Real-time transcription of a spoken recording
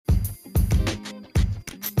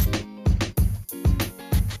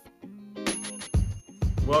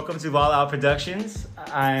Welcome to Ball Out Productions.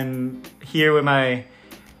 I'm here with my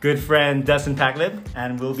good friend Dustin P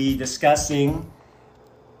and we'll be discussing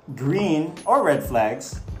green or red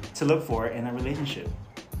flags to look for in a relationship.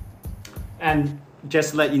 And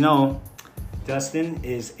just to let you know, Dustin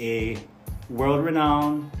is a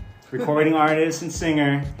world-renowned recording artist and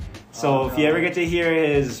singer. So if you ever get to hear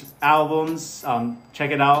his albums,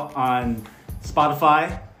 check it out on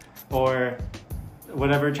Spotify or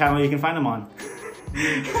whatever channel you can find them on.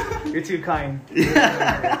 You're too kind.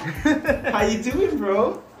 Yeah. How you doing,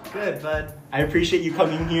 bro? Good, bud. I appreciate you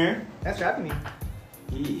coming here. Thanks for having me.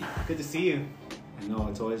 Yeah. Good to see you. I know,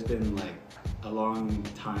 it's always been like a long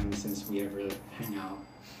time since we ever hang out.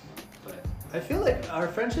 But I feel like our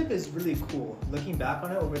friendship is really cool. Looking back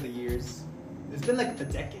on it over the years, it's been like a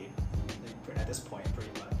decade, like at this point,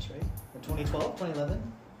 pretty much, right? 2012, 2011?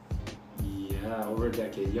 yeah, over a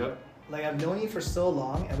decade, yep. Like I've known you for so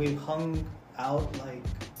long and we've hung out like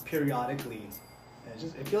periodically. And it's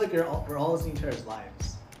just, I feel like we're always in each other's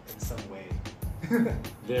lives in some way.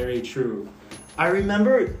 Very true. I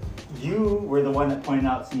remember you were the one that pointed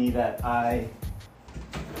out to me that I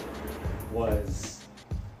was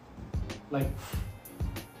like,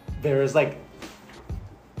 there was like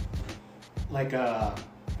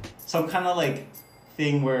some kind of like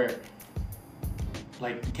thing where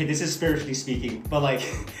like, okay, this is spiritually speaking, but like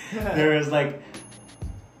there was like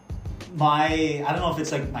I don't know if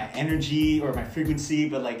it's like my energy or my frequency,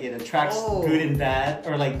 but like it attracts good and bad,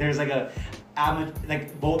 or like there's like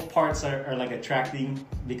like both parts are like attracting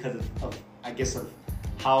because of I guess of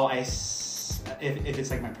how if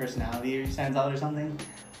it's like my personality stands out or something.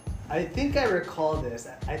 I think I recall this.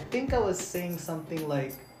 I think I was saying something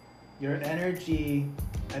like your energy,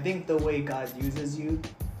 I think the way God uses you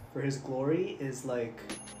for his glory is like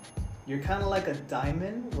you're kind of like a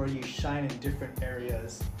diamond where you shine in different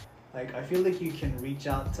areas. Like I feel like you can reach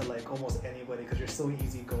out to like almost anybody because you're so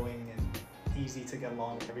easygoing and easy to get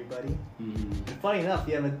along with everybody. Mm-hmm. And funny enough,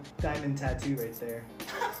 you have a diamond tattoo right there.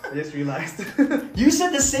 I just realized. You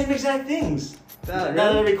said the same exact things. Now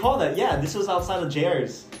that I recall that, yeah, this was outside of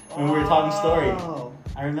JR's when we were talking story.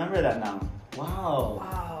 I remember that now. Wow.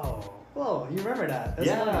 Wow. Whoa, you remember that? That's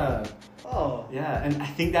yeah. Funny. Oh. Yeah, and I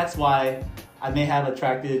think that's why I may have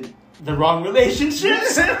attracted the wrong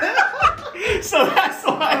relationships. So that's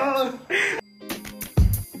why.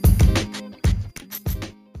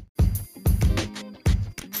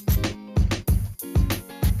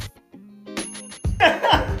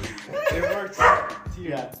 It works.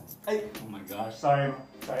 Yeah. Oh my gosh. Sorry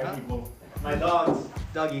people. My dogs.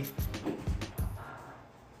 Doggy.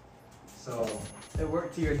 So it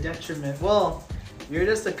worked to your detriment. Well, you're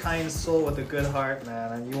just a kind soul with a good heart,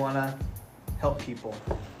 man, and you wanna help people.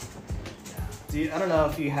 I don't know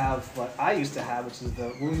if you have what I used to have, which is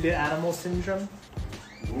the wounded animal syndrome.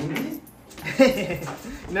 Wounded? You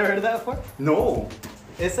never heard of that before? No.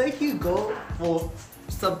 It's like you go, well,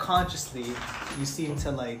 subconsciously, you seem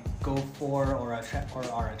to like go for or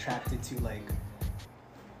are attracted to like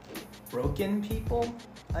broken people,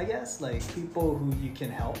 I guess, like people who you can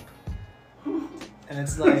help. And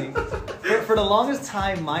it's like, for the longest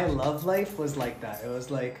time, my love life was like that. It was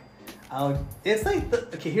like, it's like,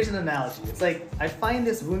 okay, here's an analogy. It's like, I find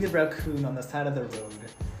this wounded raccoon on the side of the road,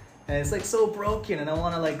 and it's like so broken, and I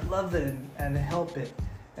want to like love it and help it.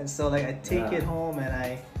 And so like I take it home and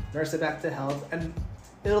I nurse it back to health, and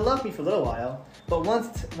it'll love me for a little while, but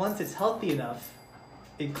once it's healthy enough,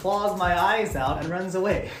 it claws my eyes out and runs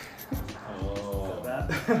away. Oh.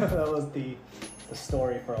 So that was the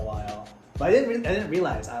story for a while. But I didn't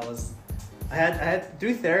realize I had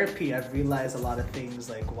through therapy, I've realized a lot of things,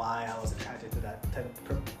 like why I was attracted to that type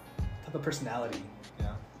of personality, you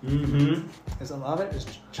know? Mm-hmm. Because a lot of it is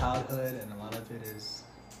childhood, and a lot of it is,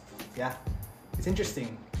 yeah, it's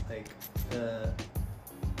interesting, like the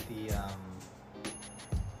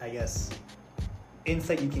I guess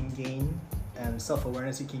insight you can gain and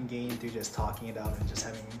self-awareness you can gain through just talking it out and just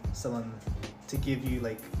having someone to give you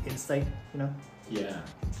like insight, you know? Yeah.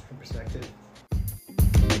 From perspective.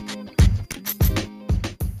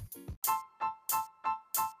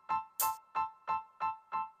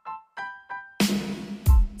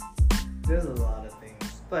 There's a lot of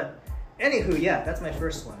things. But anywho, yeah, that's my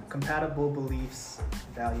first one. Compatible beliefs,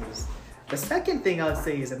 values. The second thing I would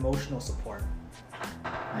say is emotional support.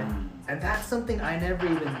 And that's something I never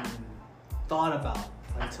even thought about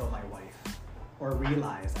until my wife. Or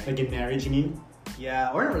realized. Like in marriage, you mean?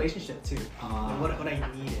 Yeah, or in a relationship too. Like what I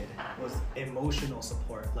needed was emotional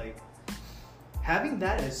support. Like having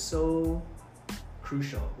that is so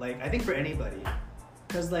crucial. Like I think for anybody.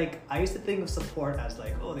 Because like I used to think of support as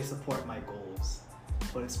like, oh, they support my goals.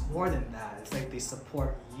 but it's more than that. It's like they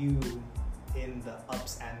support you in the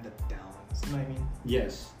ups and the downs. You know what I mean?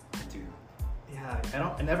 Yes, I do.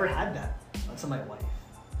 Yeah, I never had that until my wife.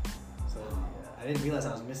 So I didn't realize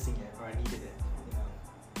I was missing it or I needed it. You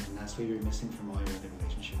know? And that's what you're missing from all your other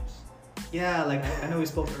relationships. Yeah, like I know we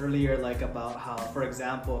spoke earlier, like about how, for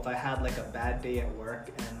example, if I had like a bad day at work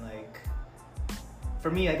and like, for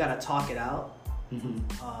me, I gotta talk it out, and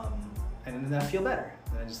then I feel better,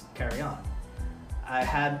 and I just carry on. I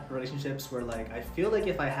had relationships where like I feel like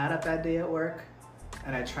if I had a bad day at work,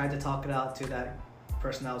 and I tried to talk it out to that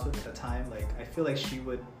person I was with at the time, like I feel like she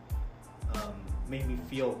would make me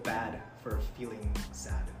feel bad for feeling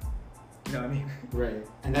sad. You know what I mean? Right,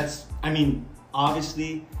 and that's, I mean,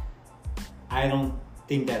 obviously, I don't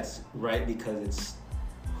think that's right because it's,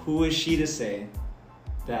 who is she to say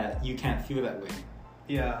that you can't feel that way?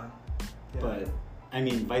 Yeah. But I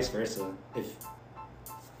mean, vice versa. If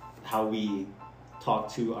how we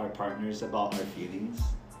talk to our partners about our feelings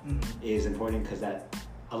is important because that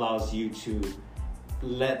allows you to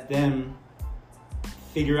let them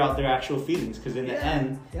figure out their actual feelings. Because in the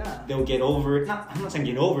end, they'll get over it. I'm not saying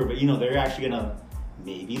get over, but you know, they're actually gonna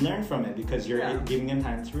maybe learn from it because you're giving them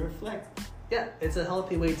time to reflect. Yeah, it's a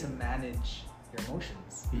healthy way to manage your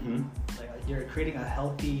emotions. Like you're creating a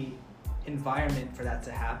healthy environment for that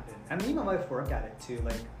to happen. I mean, even my wife work at it too.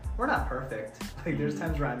 Like we're not perfect. Like there's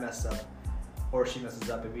times where I mess up, or she messes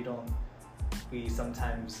up, and we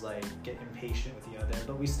sometimes like get impatient with the other,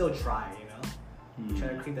 but we still try. You know, we try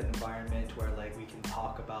to create that environment where like we can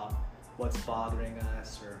talk about what's bothering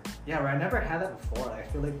us, or where I never had that before. I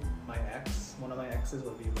feel like one of my exes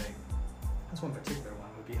would be like, that's one particular one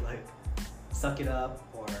would be like, suck it up,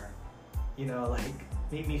 or you know, like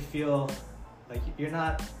make me feel like you're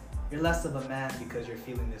less of a man because you're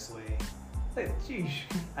feeling this way. Like, geez,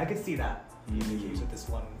 I could see that being the case with this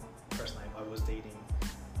one person I was dating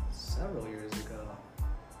several years ago.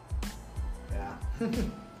 Yeah.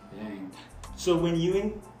 Dang. So when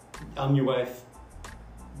you and your wife,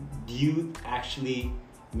 do you actually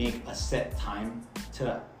make a set time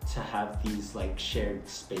to have these like shared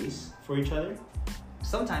space for each other?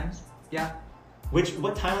 Sometimes, yeah.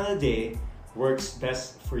 What time of the day works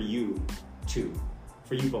best for you two?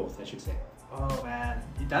 For you both, I should say. Oh man,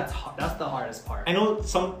 that's the hardest part. I know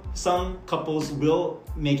some couples will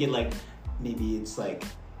make it like, maybe it's like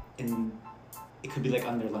it could be like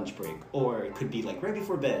on their lunch break, or it could be like right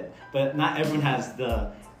before bed, but not everyone has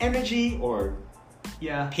the energy or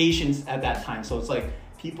patience at that time. So it's like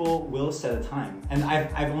people will set a time, and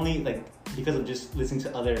I've only like, because of just listening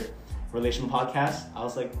to other relational podcasts, I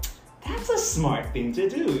was like, that's a smart thing to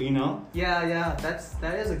do, you know? Yeah,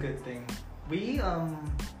 that is a good thing. We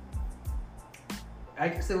I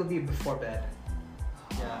guess it would be before bed.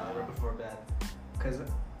 Yeah, right before bed. Because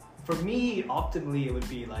for me, optimally, it would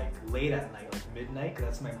be like late at night, like midnight, because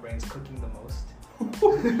that's when my brain's cooking the most.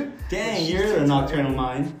 Dang, you're a nocturnal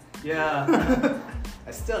mind. Yeah.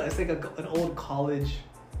 It's like an old college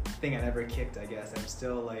thing I never kicked, I guess. I'm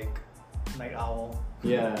still like night owl.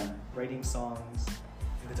 Yeah. Writing songs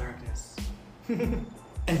in the darkness.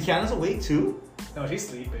 And Kiana's awake too? No, she's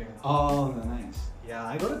sleeping. Oh, nice. Yeah,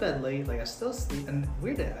 I go to bed late, like I still sleep, and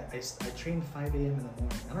weird, I train 5 a.m. in the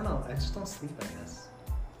morning. I don't know, I just don't sleep, I guess.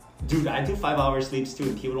 Dude, I do 5-hour sleeps too,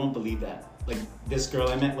 and people don't believe that. Like, this girl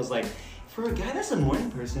I met was like, for a guy that's a morning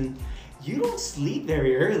person, you don't sleep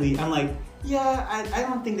very early. I'm like, yeah, I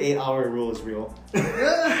don't think the 8-hour rule is real.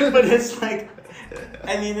 But it's like,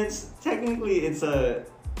 I mean, it's technically, it's a,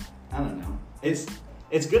 I don't know.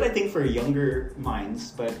 It's good, I think, for younger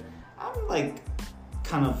minds, but I'm like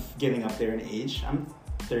kind of getting up there in age. I'm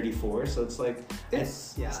 34, so it's like,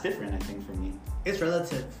 it's different, I think, for me. It's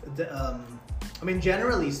relative. I mean,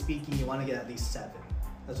 generally speaking, you want to get at least 7.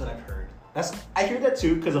 That's what I've heard. I hear that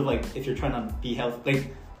too, because of like, if you're trying to be healthy,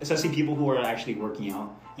 like, especially people who are actually working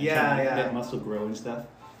out and trying to get muscle grow and stuff.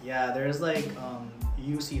 Yeah, there's like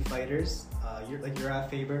UFC fighters, your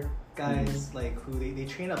Faber guys, like who they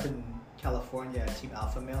train up in California at Team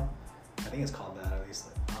Alpha Male. I think it's called that, at least.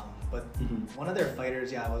 But one of their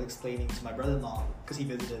fighters, I was explaining to my brother-in-law, because he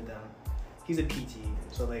visited them. He's a PT,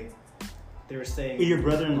 so like they were saying. Your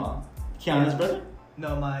brother-in-law, Kiana's brother?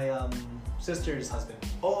 No, my sister's husband.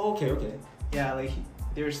 Oh, okay. Yeah, like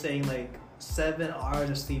they were saying like 7 hours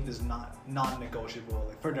of sleep is non-negotiable.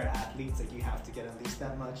 Like for their athletes, like you have to get at least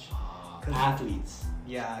that much. Athletes.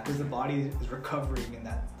 Yeah, because the body is recovering in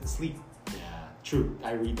the sleep. Yeah, true.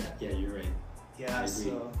 I read that. Yeah, you're right. Yeah,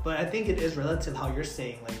 so but I think it is relative how you're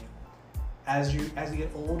saying, like as you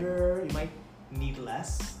get older, you might need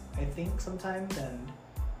less, I think, sometimes. And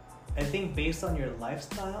I think based on your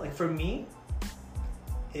lifestyle, like for me,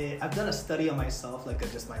 I've done a study on myself, like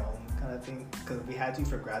just my own kind of thing, because we had to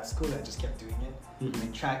for grad school. And I just kept doing it,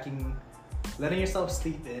 like tracking, letting yourself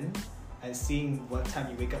sleep in, and seeing what time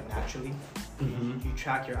you wake up naturally. You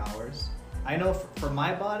track your hours. I know for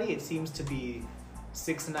my body, it seems to be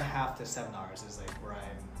 6.5 to 7 hours is like where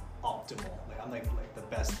I'm optimal. Like I'm like the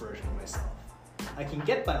best version of myself. I can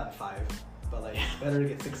get by on 5, but like it's better to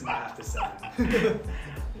get 6.5 to 7.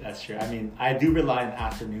 That's true. I mean, I do rely on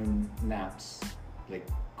afternoon naps, like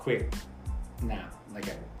quick nap, like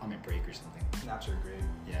on my break or something. Naps are great.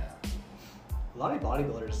 Yeah. A lot of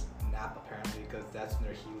bodybuilders nap apparently because that's when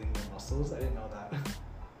they're healing their muscles. I didn't know that.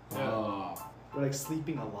 Oh. They're like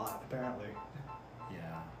sleeping a lot apparently.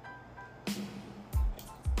 Yeah.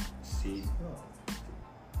 See. Oh.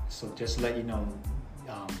 So just to let you know,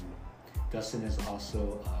 Dustin is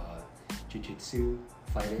also a jiu-jitsu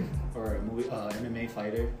fighter or a MMA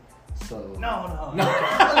fighter. So No. I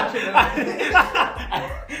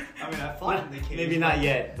mean, I fought in the cage. Maybe not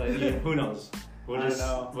yet, but yeah, who knows? I don't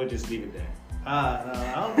know. We'll just leave it there. No,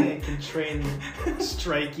 I don't think I can train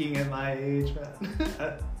striking at my age,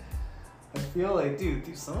 man. I feel like,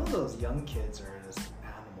 dude, some of those young kids are just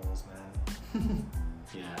animals, man.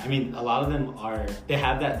 Yeah, I mean, a lot of them they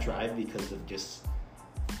have that drive because of just,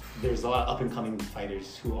 there's a lot of up and coming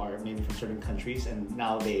fighters who are maybe from certain countries, and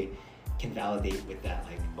now they can validate with that,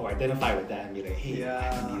 like, or identify with that and be like, hey, I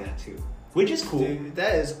can do that too. Which is cool. Dude,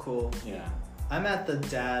 that is cool. Yeah. I'm at the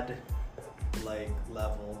dad, like,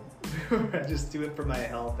 level where I just do it for my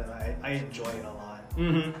health, and I enjoy it a lot.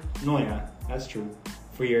 No, yeah, that's true.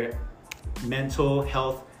 For your mental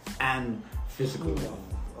health and physical health.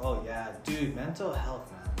 Oh yeah, dude, mental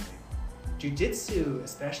health, man. Like, jiu-jitsu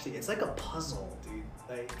especially, it's like a puzzle, dude.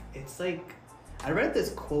 Like, it's like, I read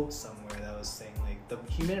this quote somewhere that was saying like the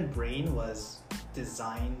human brain was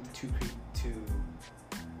designed to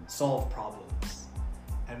solve problems,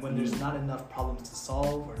 and when there's not enough problems to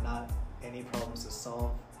solve or not any problems to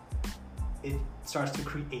solve, it starts to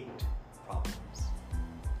create problems.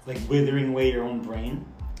 Like withering away your own brain?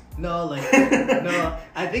 No, no.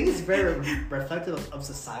 I think it's very reflective of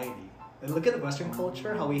society. And look at the Western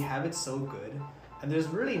culture, how we have it so good, and there's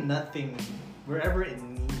really nothing we're ever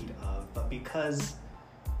in need of. But because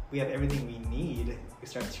we have everything we need, we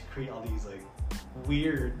start to create all these like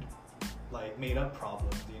weird, like made up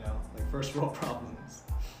problems. You know, like first world problems.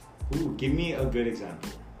 Ooh, give me a good example.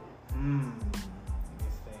 Let me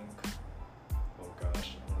think. Oh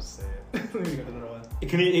gosh, I want to say it. Let me get another one. It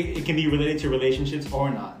can be related to relationships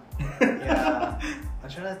or not. Yeah, I'm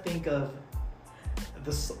trying to think of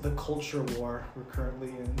the culture war we're currently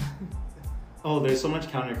in. Oh, there's so much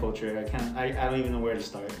counterculture. I don't even know where to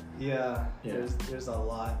start. Yeah. There's a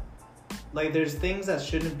lot. Like there's things that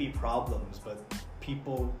shouldn't be problems, but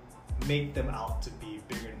people make them out to be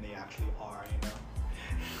bigger than they actually are. You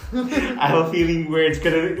know. I have a feeling where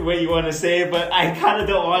you want to say it, but I kind of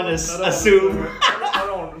don't want to assume. I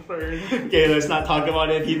don't want to say it. Okay, let's not talk about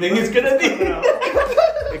it if you think it's gonna be.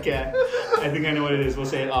 Okay, I think I know what it is. We'll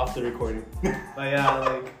say it off the recording. But yeah,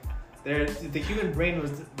 like the human brain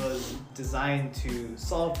was designed to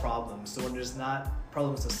solve problems. So when there's not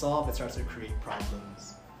problems to solve, it starts to create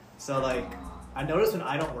problems. So like I notice when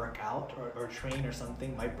I don't work out or train or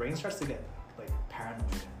something, my brain starts to get like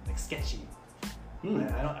paranoid, like sketchy.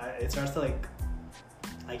 It starts to like,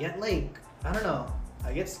 I get like, I don't know,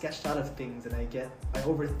 I get sketched out of things, and I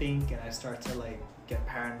overthink, and I start to like get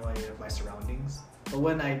paranoid of my surroundings. But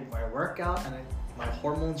when I work out and my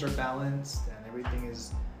hormones are balanced and everything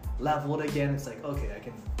is leveled again, it's like, okay,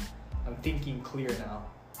 I'm thinking clear now.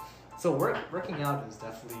 So working out is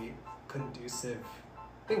definitely conducive.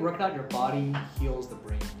 I think working out your body heals the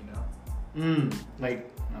brain, you know?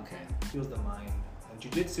 Heals the mind. And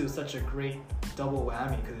jiu-jitsu is such a great double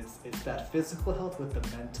whammy because it's that physical health with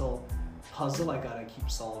the mental puzzle I gotta keep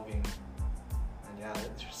solving. And yeah,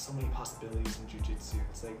 there's so many possibilities in jiu-jitsu.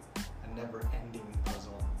 It's like a never-ending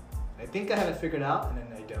puzzle. I think I have it figured out, and then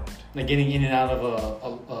I don't. Like getting in and out of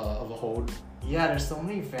a hold. Yeah, there's so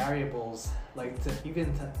many variables. Like to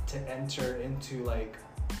enter into like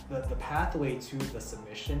the pathway to the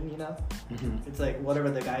submission. You know, It's like whatever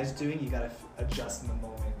the guy's doing, you gotta adjust in the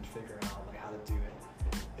moment and figure out like how to do it.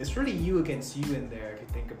 It's really you against you in there if you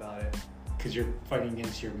think about it. Because you're fighting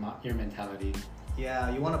against your mentality. Yeah,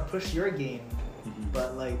 you want to push your game,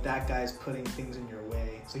 but like that guy's putting things in your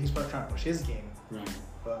way, so he's probably trying to push his game. Right.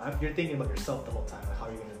 But you're thinking about yourself the whole time, like how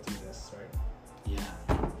are you gonna do this, right?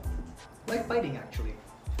 Yeah. Like fighting, actually.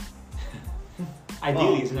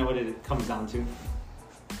 Ideally, isn't that what it comes down to?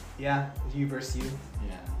 Yeah, you versus you.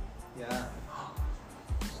 Yeah. Yeah.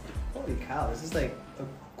 Holy cow, this is like a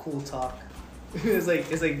cool talk. it's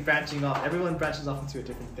like branching off. Everyone branches off into a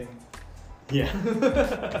different thing. Yeah. I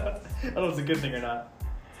don't know if it's a good thing or not.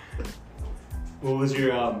 What was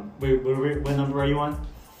your what number are you on?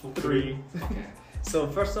 3. Okay. So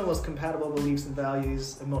first one was compatible beliefs and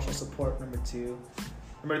values, emotional support. Number 2.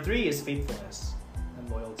 Number 3 is faithfulness and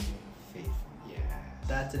loyalty. Faith. Yeah.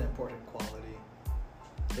 That's an important quality.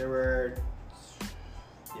 There were,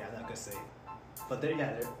 yeah, I'm not gonna say, but there,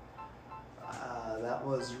 that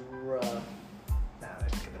was rough. Nah, I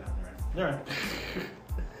should keep it out there. All right.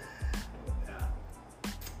 Yeah,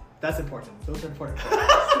 that's important. Those are important.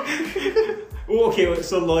 Well, okay,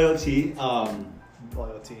 so loyalty.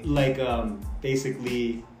 Loyalty. Like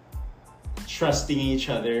basically trusting each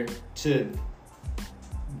other to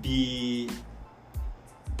be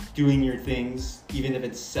doing your things even if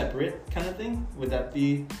it's separate kind of thing. Would that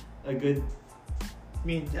be a good? I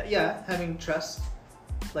mean, yeah, having trust,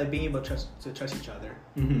 like being able to trust each other.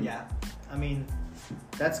 Mm-hmm. Yeah, I mean,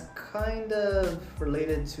 that's kind of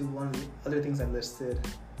related to one of the other things I listed.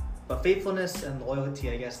 But faithfulness and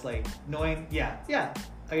loyalty, I guess, like knowing, I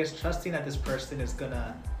guess trusting that this person is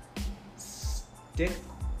gonna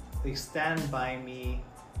stand by me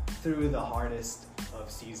through the hardest of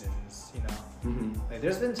seasons, you know. Mm-hmm. Like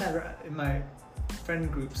there's been times where in my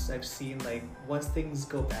friend groups I've seen, like once things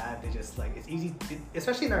go bad, they just like, it's easy,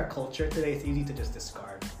 especially in our culture today, it's easy to just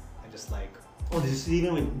discard and just like. Oh, this is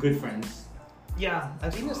even with good friends. Yeah,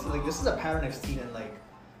 I've seen this, like this is a pattern I've seen in like,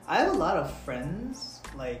 I have a lot of friends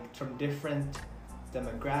like from different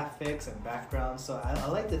demographics and backgrounds, so I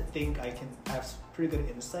like to think I have pretty good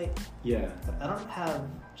insight. Yeah. I don't have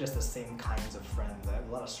just the same kinds of friends. I have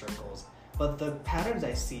a lot of circles, but the patterns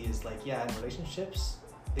I see is like, in relationships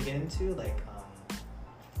they get into, like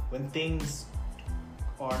when things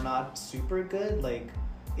are not super good, like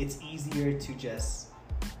it's easier to just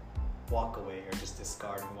walk away or just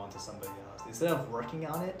discard and move on to somebody else instead of working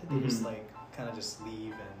on it. They just like kind of just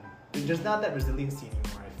leave, and there's not that resiliency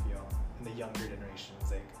anymore, I feel, in the younger generations.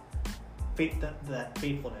 Like that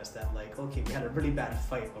faithfulness, that like, okay, we had a really bad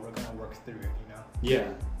fight, but we're gonna work through it, you know.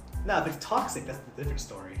 Yeah. Now if it's toxic, that's a different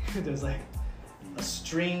story. There's like a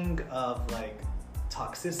string of like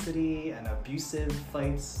toxicity and abusive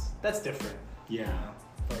fights, that's different. Yeah. You know?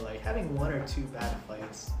 But like having 1 or 2 bad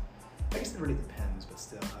fights, I guess it really depends, but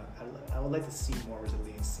still, I would like to see more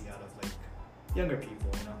resiliency out of like younger people,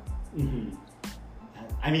 you know. Mm-hmm.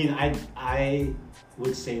 I mean, I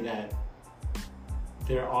would say that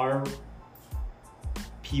there are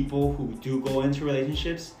people who do go into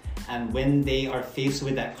relationships, and when they are faced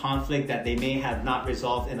with that conflict that they may have not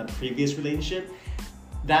resolved in a previous relationship,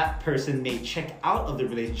 that person may check out of the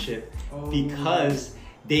relationship because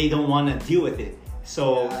they don't want to deal with it.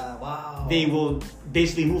 So they will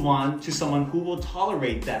basically move on to someone who will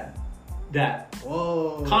tolerate that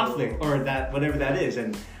conflict or that whatever that is.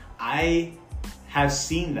 And I have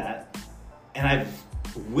seen that, and I've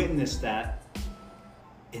witnessed that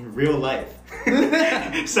in real life.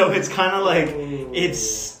 So it's kind of like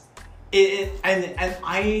and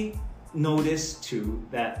I noticed too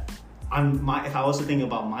that if I was to think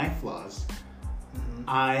about my flaws,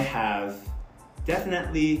 I have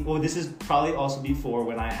definitely, this is probably also before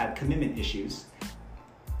when I had commitment issues.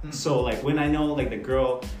 So like when I know like the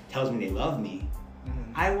girl tells me they love me,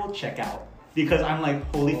 I will check out because I'm like,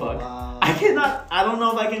 holy fuck, wow. I don't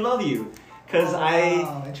know if I can love you because I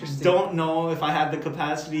don't know if I have the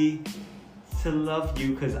capacity to love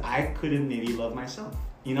you because I couldn't maybe love myself,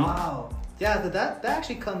 you know? Wow. Yeah, that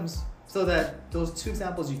actually comes, so that those 2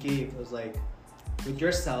 examples you gave was like with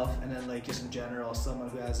yourself and then like just in general, someone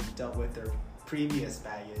who hasn't dealt with their previous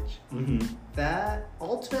baggage. That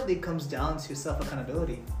ultimately comes down to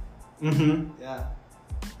self-accountability. Yeah,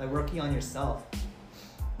 like working on yourself,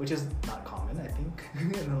 which is not common, I think,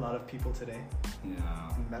 in a lot of people today.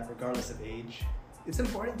 Yeah. Regardless of age, it's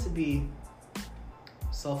important to be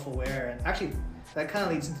self-aware, and actually that kind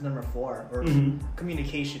of leads into number 4, or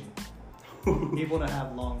communication. Able to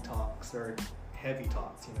have long talks or heavy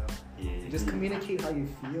talks, you know. You just communicate how you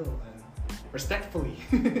feel and respectfully.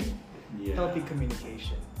 Healthy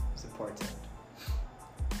communication is important.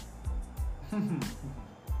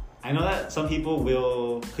 I know that some people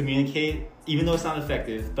will communicate, even though it's not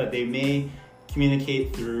effective, but they may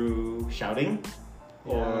communicate through shouting,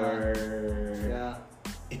 or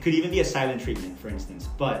it could even be a silent treatment, for instance.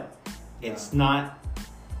 But it's not,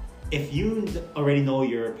 if you already know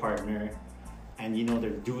your partner and you know they're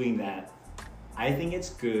doing that, I think it's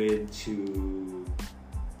good to,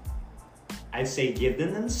 I'd say, give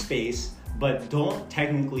them space, but don't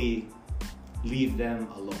technically leave them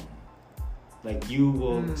alone. Like you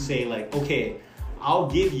will say like, okay, I'll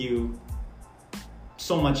give you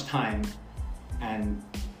so much time and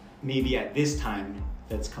maybe at this time,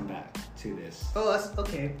 let's come back to this. Oh, that's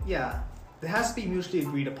okay. Yeah, it has to be mutually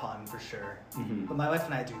agreed upon for sure. Mm-hmm. But my wife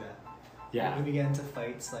and I do that. Yeah. When we get into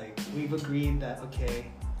fights, like we've agreed that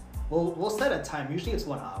okay, we'll set a time. Usually it's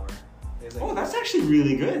 1 hour. It's like, Oh, that's actually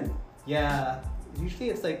really good. yeah. Usually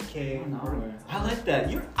it's like okay. 1 hour. I like that.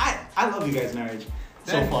 I love you guys' marriage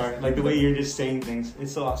so Thanks. far. Like the way you're just saying things.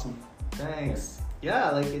 It's so awesome. Thanks.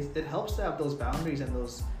 Yeah, like it helps to have those boundaries and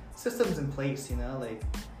those systems in place. You know, like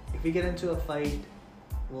if we get into a fight,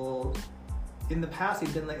 well, in the past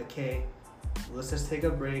we've been like okay, let's just take a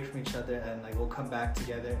break from each other and like we'll come back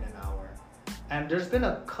together in an hour. And there's been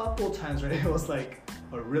a couple times where it was like,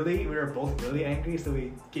 oh really? We were both really angry, so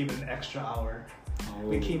we gave it an extra hour. Oh.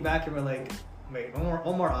 We came back and we're like, wait,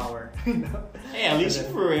 one more hour. You know? Hey, at least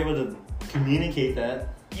we were able to communicate that.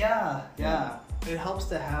 Yeah. It helps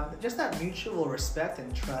to have just that mutual respect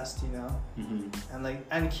and trust, you know. Mm-hmm. And like,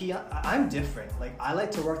 and I'm different. Like, I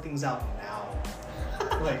like to work things out now.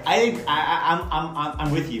 Like,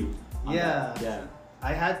 I'm with you. on Yeah. that. Yeah.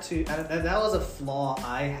 I had to, and that was a flaw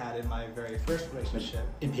I had in my very first relationship.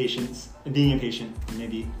 Impatience, being impatient,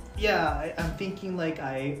 maybe. Yeah, I'm thinking like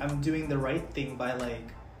I'm doing the right thing by like,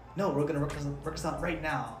 no, we're gonna work this out right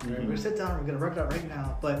now. Mm-hmm. We're gonna sit down. We're gonna work it out right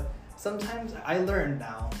now. But sometimes I learn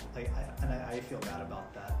now, like, I feel bad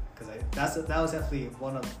about that because that was definitely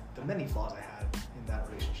one of the many flaws I had in that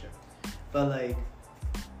relationship. But like,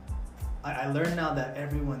 I learned now that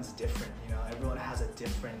everyone's different. You know, everyone has a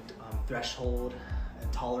different threshold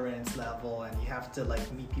and tolerance level, and you have to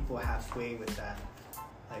like meet people halfway with that.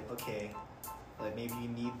 Like, okay, like maybe you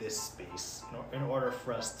need this space in order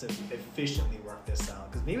for us to efficiently work this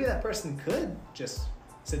out. Because maybe that person could just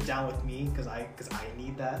sit down with me because I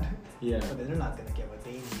need that. Yeah. But then they're not gonna get what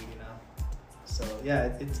they need, you know. So yeah,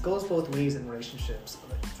 it goes both ways in relationships,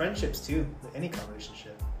 like friendships too, any kind of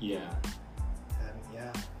relationship. Yeah.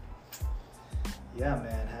 And yeah,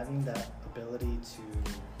 man, having that ability to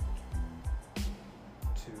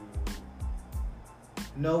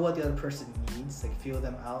know what the other person needs, like feel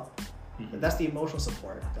them out. Mm-hmm. That's the emotional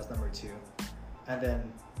support. That's number 2, and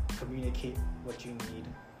then communicate what you need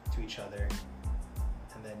to each other,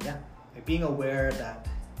 and then like being aware that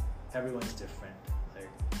everyone's different. Like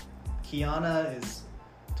Kiana is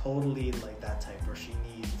totally like that type where she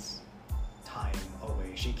needs time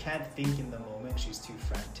away. She can't think in the moment. She's too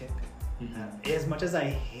frantic. Mm-hmm. And as much as I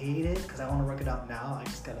hate it because I want to work it out now, I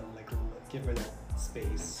just gotta like give her that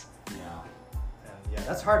space. Yeah. And yeah,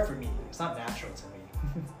 that's hard for me. It's not natural to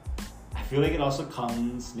me. I feel like it also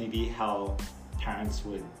comes maybe how parents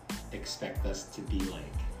would expect us to be like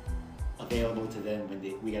available to them when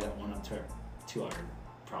we get one up to our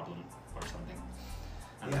problem or something.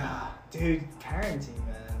 I don't know. Dude, parenting,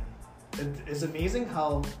 man. It's amazing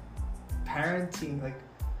how parenting, like,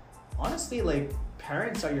 honestly, like,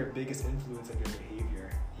 parents are your biggest influence on your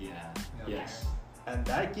behavior. Yeah. You know, Yes. and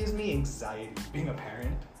that gives me anxiety being a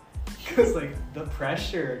parent. Because, like, the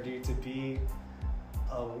pressure, dude, to be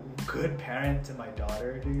a good parent to my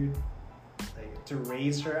daughter, dude. Like, to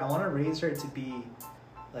raise her, I want to raise her to be,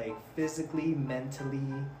 like, physically,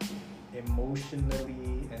 mentally,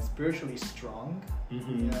 emotionally, and spiritually strong,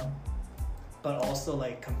 Mm-hmm. you know? But also,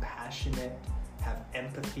 like, compassionate, have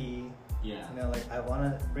empathy. Yeah. You know, like, I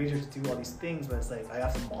want to raise her to do all these things, but it's like, I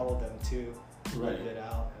have to model them too. Right. Live it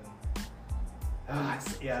out.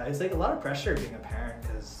 And it's like a lot of pressure being a parent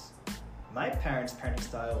because my parents' parenting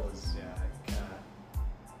style was, kind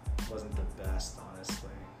of wasn't the best, honestly.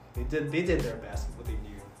 They did their best with what they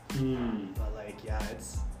knew. Mm. But like,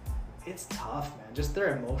 it's tough, man. Just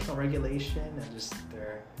their emotional regulation and just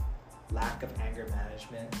their lack of anger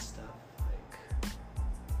management and stuff.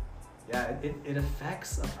 Like, it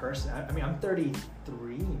affects a person. I mean, I'm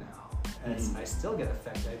 33 now, and I still get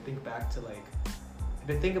affected. I think back to like, if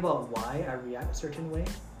I think about why I react a certain way,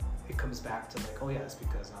 it comes back to like, oh yeah, it's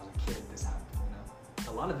because when I was a kid, this happened. You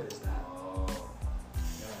know, a lot of it is that. Oh.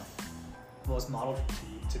 Yeah. Well, it's modeled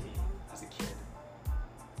to me as a kid.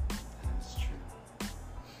 That's true.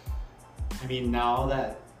 I mean, now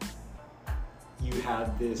that you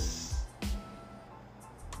have this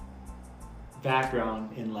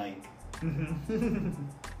background in like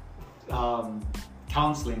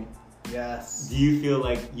counseling, Yes. do you feel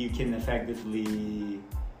like you can effectively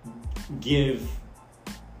give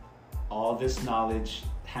all this knowledge,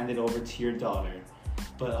 hand it over to your daughter,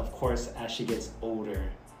 but of course as she gets older,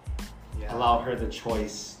 allow her the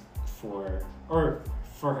choice for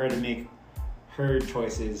her to make her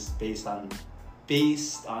choices based on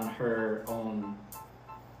her own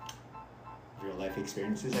real life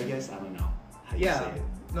experiences, I guess? I don't know how you say it.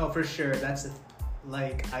 No, for sure. That's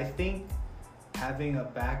like, I think having a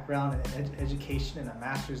background in education and a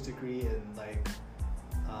master's degree in like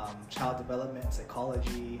child development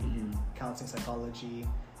psychology, counseling psychology,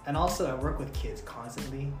 and also I work with kids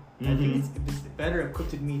constantly. I think it's better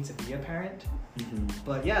equipped me to be a parent.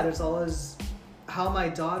 But yeah, there's always how my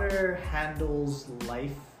daughter handles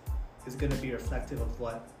life is going to be reflective of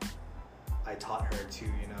what I taught her to,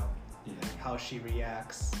 you know. How she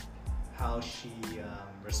reacts, how she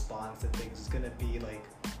responds to things is going to be like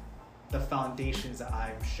the foundations that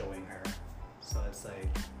I'm showing her. So it's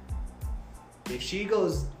like if she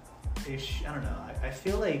goes, I don't know, I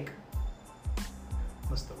feel like,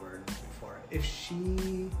 what's the word for it? If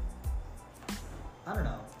she, I don't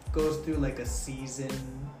know, goes through like a season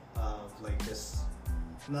of like just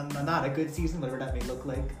not a good season, whatever that may look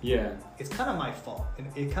like. Yeah, it's kind of my fault, and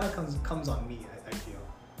it kind of comes on me. I feel,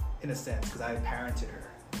 in a sense, because I parented her.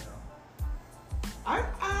 You know,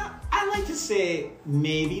 I like to say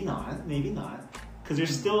maybe not, because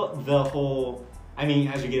there's still the whole. I mean,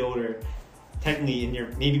 as you get older, technically, in your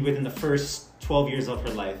maybe within the first 12 years of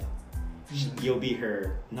her life, you'll be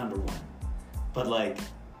her number one. But like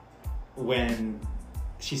when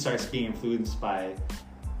she starts being influenced by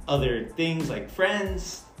other things like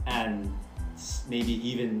friends and maybe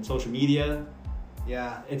even social media,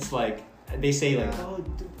 it's like they say like, oh,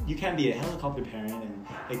 you can't be a helicopter parent and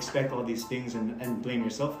expect all these things and blame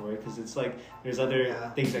yourself for it, because it's like there's other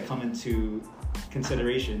things that come into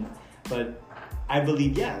consideration. But I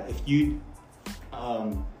believe if you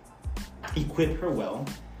equip her well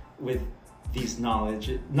with this knowledge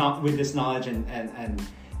and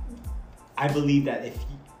I believe that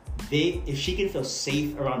if she can feel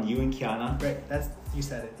safe around you and Kiana, right? You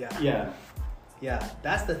said it. Yeah.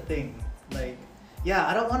 That's the thing. Like,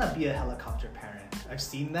 I don't want to be a helicopter parent. I've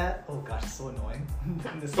seen that. Oh gosh, it's so annoying.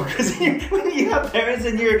 Because when you have parents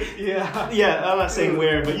and you're I'm not saying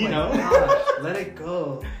where, but you know. Gosh, let it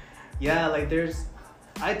go. Yeah, like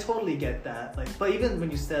I totally get that. Like, but even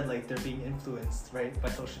when you said like they're being influenced, right, by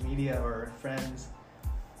social media or friends,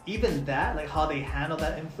 even that, like how they handle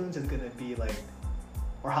that influence is gonna be like,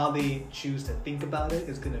 or how they choose to think about it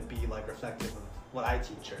is gonna be like reflective of what I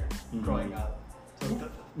teach her growing up. So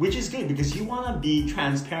which is good, because you want to be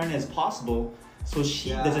transparent as possible, so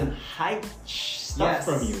she doesn't hide stuff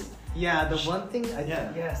from you. Yeah, the one thing I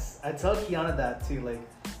tell Kiana that too. Like,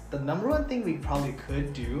 the number one thing we probably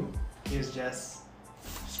could do is just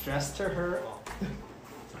stress to her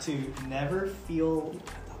to never feel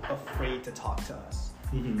afraid to talk to us.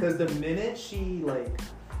 Because the minute she like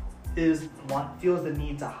feels the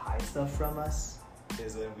need to hide stuff from us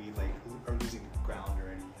is when we like are losing ground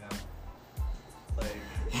already, you know. Like,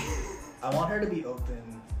 I want her to be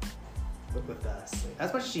open with us, like,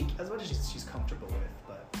 as much as she's comfortable with,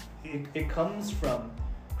 but it comes from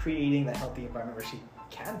creating that healthy environment where she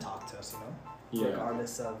can talk to us, you know,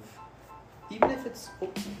 regardless of even if it's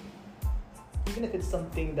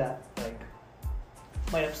something that like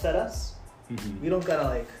might upset us. We don't gotta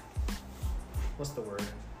like, what's the word,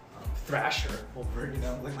 thrash her over it, you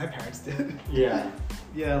know, like my parents did.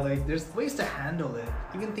 Like there's ways to handle it,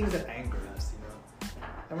 even things that anger us, you know,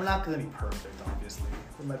 and we're not gonna be perfect, obviously.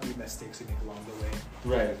 There might be mistakes we make along the way.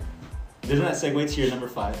 Right. Doesn't that segue to your number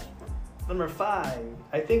 5? Number 5,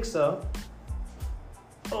 I think so.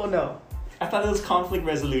 Oh no, I thought it was conflict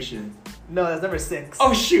resolution. No, that's number 6.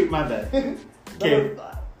 Oh shoot, my bad. Okay.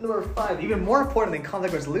 Number 5, even more important than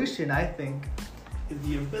conflict resolution, I think, is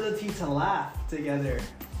the ability to laugh together.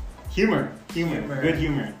 Humor. Good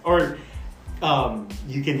humor. Or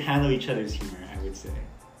you can handle each other's humor, I would say.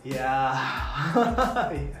 Yeah.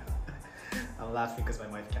 I'm laughing because my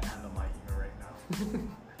wife can't handle my humor right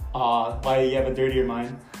now. Why, you have a dirtier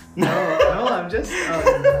mind? No, I'm just...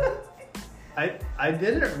 I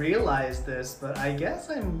didn't realize this, but I guess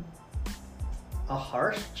I'm a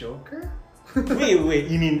harsh joker? Wait,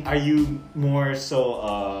 you mean, are you more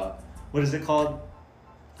so, what is it called?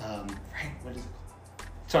 Frank, what is it called?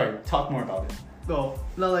 Sorry, talk more about it. No,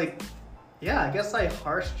 like, I guess I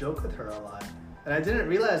harsh joke with her a lot. And I didn't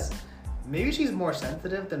realize, maybe she's more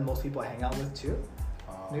sensitive than most people I hang out with too.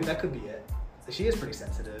 Maybe that could be it. She is pretty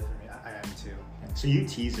sensitive. I mean, I am too. So you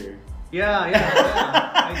tease her. Yeah.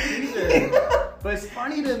 I tease her. But it's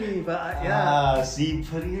funny to me, but see,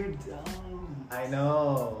 putting her down. I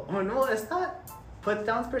know. Oh, no, it's not put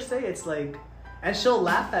downs per se. It's like, and she'll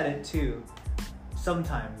laugh at it too.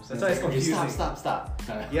 Sometimes. That's why it's confusing. Stop.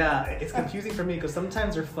 Yeah, it's confusing for me because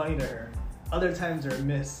sometimes they're funny to her. Other times they're a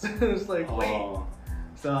miss. It's like, wait.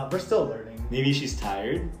 So we're still learning. Maybe she's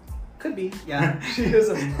tired? Could be. Yeah, she is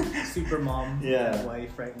a super mom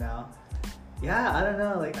wife right now. Yeah, I don't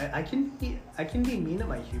know. Like I can be mean at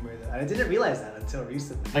my humor though. I didn't realize that until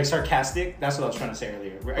recently. Like sarcastic? That's what I was trying to say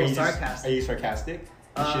earlier. Are you sarcastic. Are you sarcastic?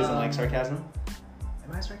 She doesn't like sarcasm?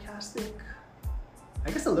 Am I sarcastic?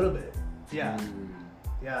 I guess a little bit. Yeah.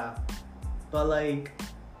 Yeah. But like,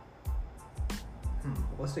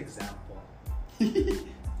 what's the example? Oh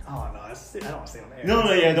no, I don't want to say it on air.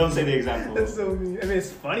 No, yeah, don't say the example. That's so mean. I mean,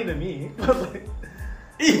 it's funny to me, but like,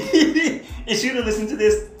 is she gonna listen to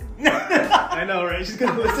this? I know, right? She's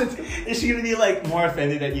gonna listen to it. Is she gonna be like more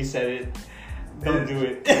offended that you said it? Don't do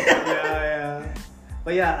it. Yeah.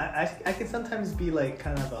 But yeah, I can sometimes be like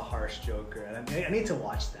kind of a harsh joker, and I need to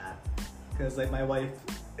watch that because like my wife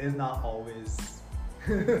is not always,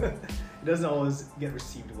 it doesn't always get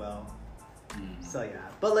received well. So yeah,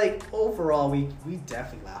 but like overall, we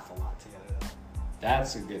definitely laugh a lot together though.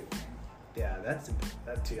 That's a good thing. Yeah, that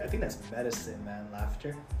too. I think that's medicine, man.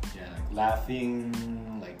 Laughter. Yeah, like laughing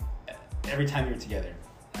like every time you're together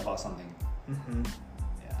about something.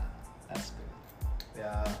 Yeah, that's good.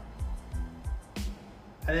 Yeah.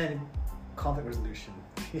 And then conflict resolution.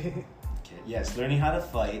 Okay. Yes, learning how to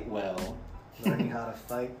fight well. Learning how to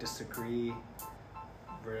fight, disagree,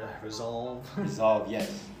 resolve. Resolve,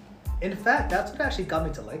 yes. In fact, that's what actually got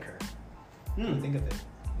me to like her. Think of it.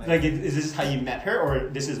 Like, is this how you met her, or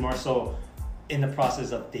this is more so in the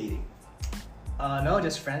process of dating? No,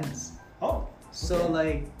 just friends. Oh. Okay. So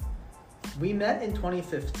like, we met in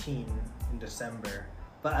 2015 in December,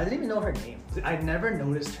 but I didn't even know her name. I never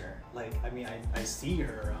noticed her. Like, I mean, I see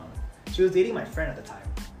her around. She was dating my friend at the time.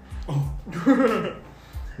 Oh.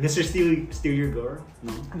 Mr. Steal Your Girl?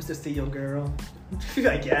 No. Mr. Steal Your Girl?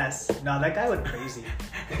 I guess. No, that guy went crazy.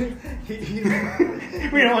 We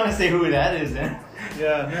don't want to say who that is then.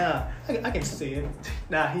 Yeah, I can see it.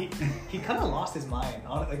 Nah, he kind of lost his mind,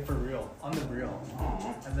 on like for real, on the real.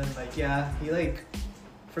 And then like, yeah, he like,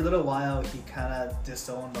 for a little while, he kind of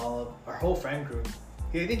disowned all of our whole friend group.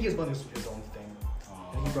 I think he was going to do his own thing.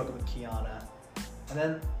 And he broke up with Kiana. And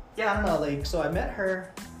then, yeah, I don't know, like, so I met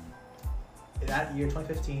her that year,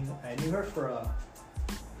 2015. I knew her for a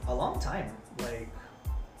long time, like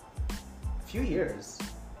a few years.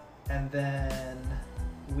 And then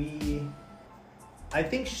I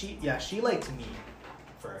think she liked me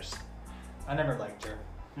first. I never liked her.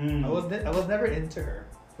 I was never into her,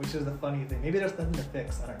 which is the funny thing. Maybe there's nothing to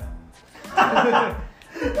fix, I don't know.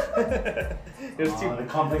 The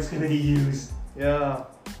complex committee used. Yeah.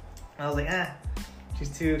 I was like, she's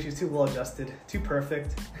too well adjusted, too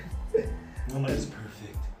perfect. Nobody's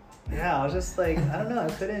perfect. Yeah, I was just like, I don't know,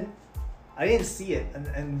 I didn't see it,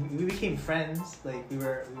 and we became friends. Like we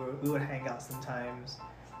would hang out sometimes,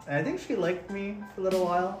 and I think she liked me for a little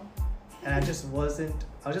while, and I was just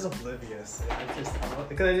oblivious.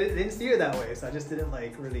 Because I didn't see her that way, so I just didn't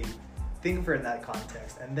like really think of her in that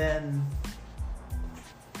context. And then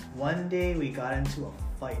one day we got into a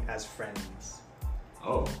fight as friends.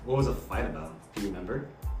 Oh, what was the fight about? Do you remember?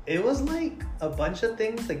 It was like a bunch of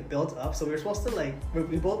things like built up. So we were supposed to like,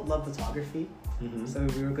 we both love photography. So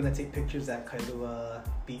we were gonna take pictures at Kailua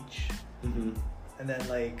Beach. And then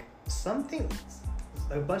like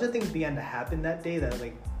a bunch of things began to happen that day that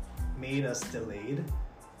like made us delayed.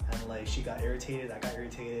 And like she got irritated, I got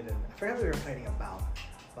irritated, and I forgot what we were fighting about.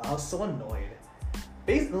 But I was so annoyed.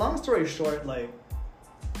 Long story short, like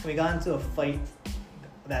we got into a fight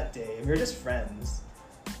that day. We were just friends.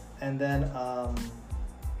 And then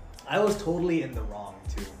I was totally in the wrong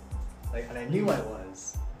too. Like, and I knew I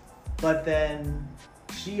was. But then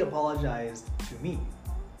she apologized to me.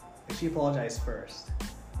 Like, she apologized first.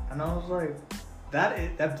 And I was like,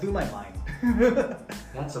 that blew my mind.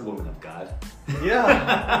 That's a woman of God.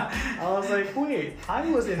 Yeah. I was like, wait, I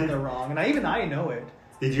was in the wrong, and I know it.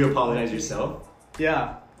 Did you apologize yourself?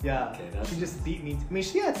 Yeah. Okay, she just beat me. I mean,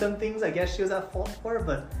 she had some things I guess she was at fault for,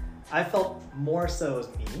 but I felt more so as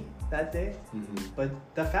me that day. But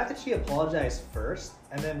the fact that she apologized first,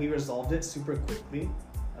 and then we resolved it super quickly,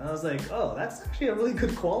 and I was like, oh, that's actually a really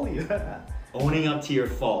good quality. Owning up to your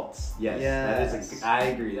faults. Yes. Yes. That is I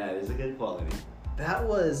agree. That is a good quality. That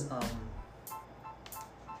was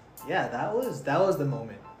that was the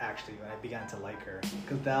moment actually when I began to like her,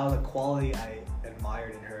 because that was a quality I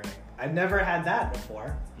admired in her. Like, I'd never had that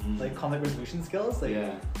before, like conflict resolution skills. Like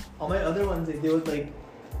all my other ones, they would like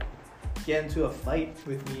get into a fight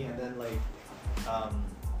with me and then like I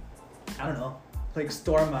don't know, like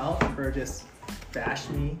storm out or just bash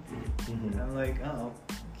me. And I'm like, oh,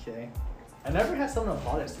 okay. I never had someone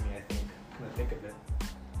apologize to me, I think, when I think of it.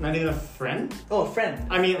 Not even a friend? Oh, a friend.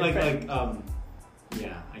 I mean,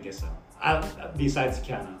 yeah, I guess so. Besides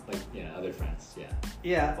Kiana, other friends, yeah.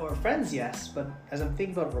 Yeah, or friends, yes, but as I'm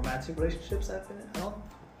thinking about romantic relationships I've been in,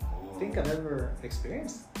 think I've ever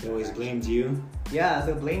experienced. He always blamed you. Yeah, it's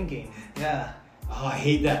a blame game. Yeah. Oh, I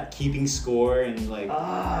hate that, keeping score and like.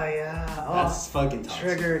 Oh yeah. That's fucking toxic.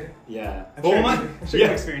 Triggered. Yeah. I'm sure, I'm sure you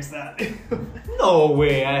experienced that. No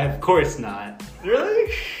way. Of course not.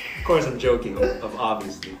 Really? Of course, I'm joking.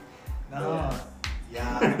 Obviously. No.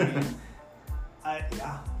 Yeah. I mean,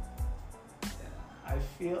 yeah. I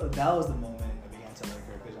feel that was the moment I began to like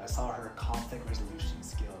her because I saw her conflict resolution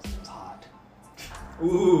skills. It was hot.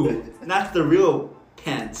 Ooh, not the real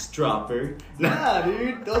pants dropper. Yeah,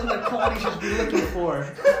 dude, those are the qualities you should be looking for.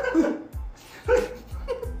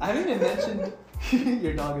 I haven't even mentioned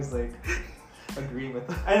your dog is like agreeing with.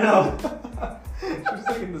 I know. She's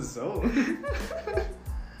like in the zone.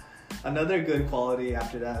 Another good quality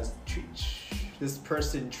after that is this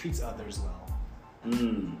person treats others well.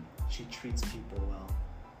 She treats people well.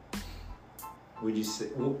 Would you say,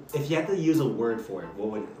 well, if you had to use a word for it, what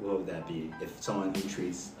would that be? If someone who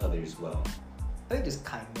treats others well, I think just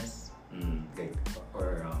kindness. Okay.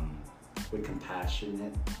 Or would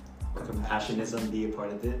compassionism be a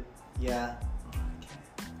part of it? Yeah.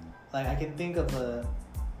 Okay. Like I can think of man,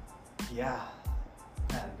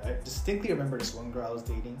 I distinctly remember this one girl I was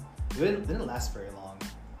dating. It didn't last very long,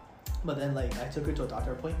 but then like I took her to a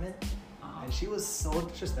doctor appointment, and she was so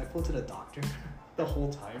disrespectful to the doctor the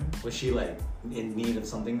whole time. Was she like in need of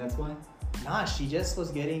something? That's why. Nah, she just was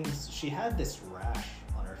getting. She had this rash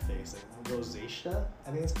on her face, like rosacea,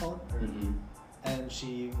 I think it's called. And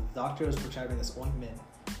the doctor was prescribing this ointment,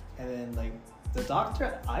 and then like the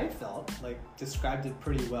doctor, I felt like described it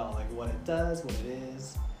pretty well, like what it does, what it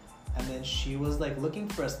is. And then she was like looking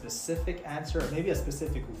for a specific answer, or maybe a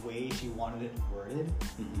specific way she wanted it worded.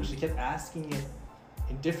 So she kept asking it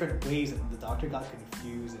in different ways, and the doctor got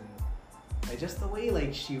confused. And like just the way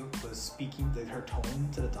like she was speaking, her tone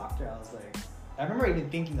to the doctor, I was like, I remember even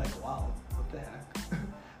thinking like, wow, what the heck?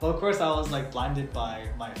 Well, of course I was like blinded by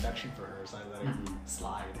my affection for her, so I let her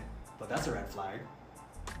slide. But that's a red flag.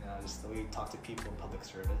 You know, just the way you talk to people in public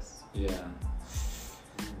service. Yeah.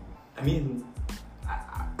 I mean,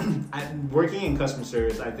 I'm working in customer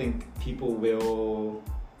service. I think people will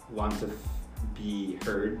want to be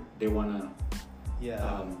heard. They want to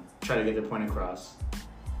try to get their point across.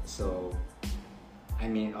 So, I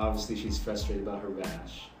mean, obviously she's frustrated about her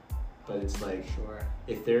rash, but it's like,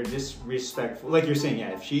 if they're disrespectful, like you're saying,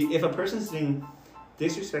 yeah, if a person's being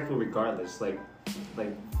disrespectful regardless, like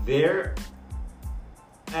they're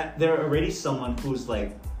already someone who's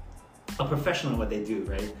like a professional in what they do,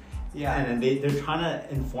 right? Yeah. And then they're trying to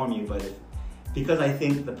inform you, but because I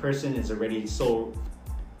think the person is already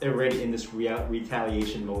in this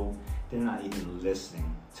retaliation mode, they're not even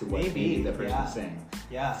listening to what maybe the person's saying.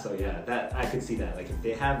 Yeah. So yeah, that I could see that. Like if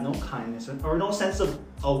they have no kindness or no sense of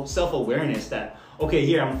self-awareness that, okay,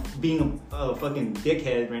 here I'm being a fucking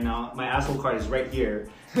dickhead right now. My asshole card is right here,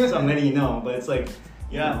 so I'm letting you know. But it's like,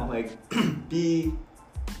 you know, like be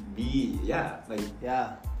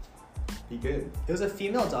good. It was a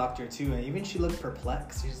female doctor too, and even she looked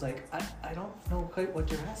perplexed. She's like, I don't know quite what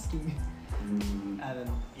you're asking. And then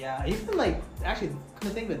even like actually come to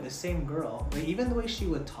think of it, the same girl, like even the way she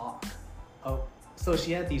would talk. Oh, so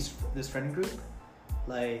she had this friend group,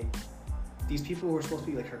 like these people were supposed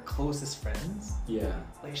to be like her closest friends. Yeah.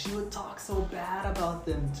 Like she would talk so bad about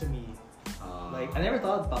them to me. Like I never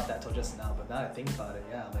thought about that till just now, but now I think about it,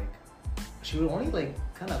 yeah, like she would only like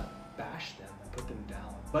kind of bash them and put them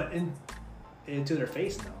down, but into their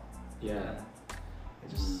face though. Yeah. It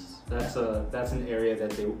just that's an area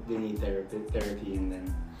that they need therapy and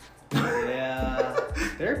then. Yeah,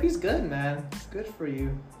 therapy's good, man. It's good for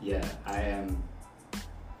you. Yeah, I am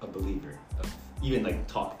a believer of even like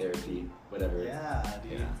talk therapy, whatever. Yeah,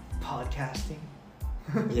 dude. Yeah. Podcasting.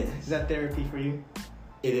 Yes. Is that therapy for you?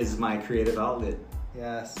 It is my creative outlet.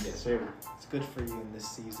 Yes. Yes, sir. It's good for you in this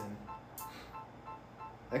season.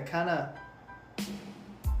 That kind of.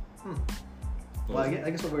 Well, I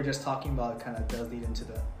guess what we were just talking about kind of does lead into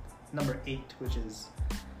the number 8, which is,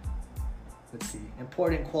 let's see,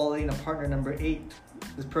 important quality in a partner. Number 8,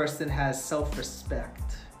 this person has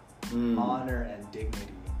self-respect, honor, and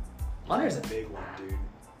dignity. Honor is a big one, dude.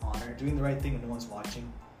 Honor, doing the right thing when no one's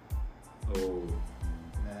watching. Oh.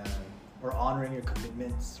 Man. Or honoring your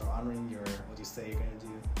commitments, or honoring what you say you're going to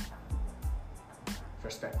do.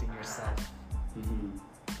 Respecting yourself.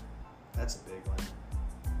 That's a big one.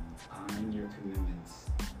 Honoring your commitments.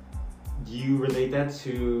 Do you relate that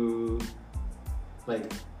to,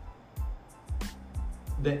 like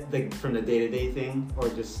from the day-to-day thing, or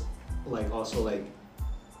just like also like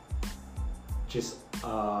just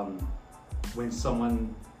when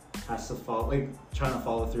someone has to trying to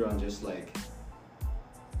follow through on just like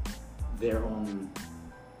their own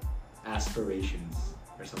aspirations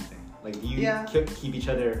or something? Like, do you Yeah. keep each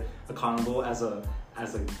other accountable as a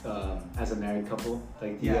married couple?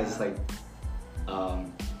 Like, do you Yeah. guys like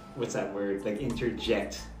what's that word? Like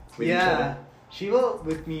interject with each Yeah, other? she will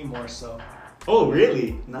with me more so. Oh,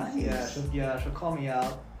 really? Nice. She'll call me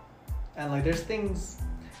out, and like there's things,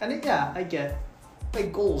 and I get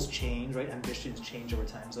like goals change, right? Ambitions change over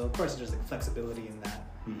time, so of course there's like flexibility in that.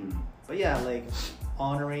 Mm-hmm. But yeah, like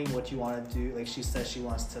honoring what you want to do. Like she says she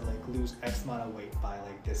wants to like lose X amount of weight by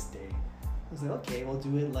like this day. I was like, okay, we'll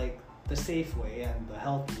do it like the safe way and the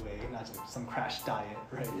healthy way, not just some crash diet,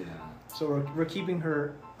 right? Yeah. So we're keeping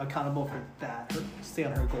her accountable for that. Stay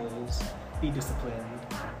on her goals, be disciplined.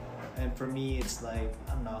 And for me, it's like,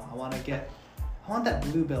 I don't know, I want that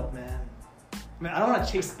blue belt, man. I mean, I don't want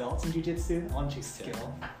to chase belts in jiu-jitsu. I want to chase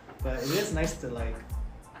skill. But it is nice to like,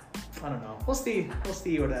 I don't know. We'll see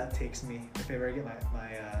where that takes me if I ever get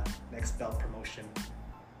my next belt promotion.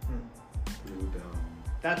 Blue belt.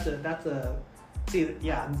 That's a. See,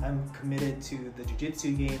 yeah, I'm committed to the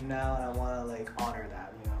jiu-jitsu game now, and I want to like honor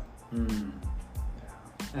that, you know.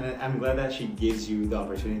 Yeah. And I'm glad that she gives you the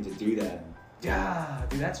opportunity to do that. Yeah,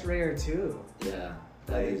 dude, that's rare too. Yeah,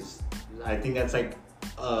 that is. I think that's like,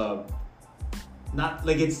 not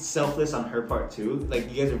like it's selfless on her part too.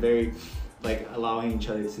 Like you guys are very, like allowing each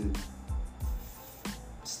other to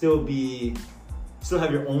still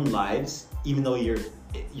have your own lives, even though your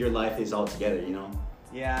life is all together. You know.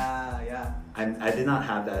 Yeah. I did not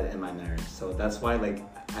have that in my marriage, so that's why like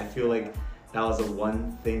I feel like that was the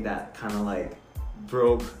one thing that kind of like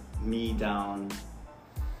broke me down.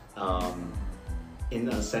 In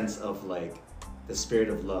a sense of like the spirit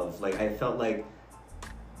of love, like I felt like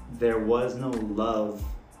there was no love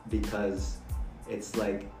because it's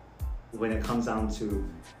like when it comes down to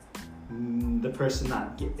the person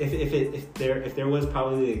not if there was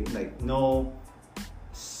probably like no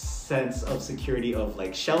sense of security of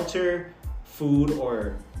like shelter, food,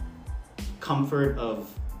 or comfort of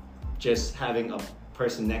just having a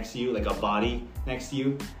person next to you, like a body next to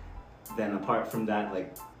you, then apart from that,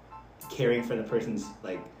 like caring for the person's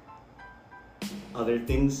like other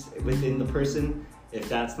things within the person, if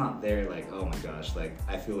that's not there, like oh my gosh, like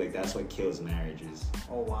I feel like that's what kills marriages.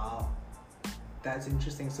 Oh wow, that's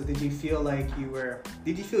interesting. So did you feel like you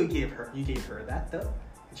gave her that though,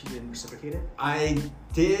 and she didn't reciprocate it? I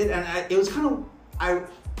did, and it was kind of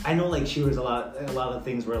I know like she was a lot of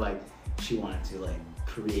things where like she wanted to like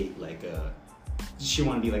create like she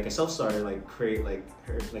wanted to be like a self-starter, like create like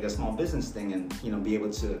her like a small business thing, and you know be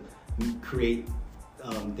able to create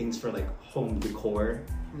things for like home decor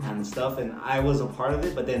and stuff, and I was a part of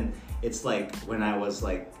it. But then it's like when I was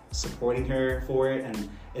like supporting her for it, and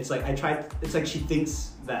it's like it's like she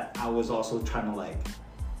thinks that I was also trying to like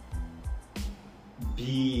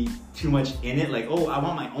be too much in it, like oh I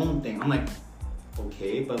want my own thing. I'm like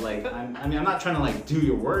okay, but like I'm not trying to like do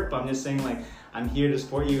your work, but I'm just saying like I'm here to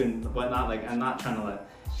support you and whatnot. Like I'm not trying to like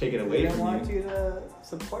take it away from you. I want you to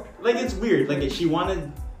support her. Like it's weird. Like she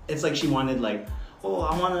wanted like, oh,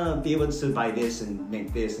 I want to be able to buy this and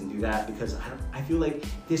make this and do that because I feel like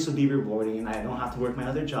this would be rewarding and I don't have to work my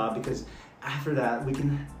other job because after that we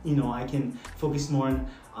can, you know, I can focus more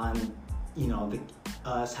on you know,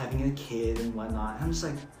 us having a kid and whatnot. And I'm just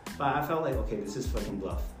like, but I felt like, okay, this is fucking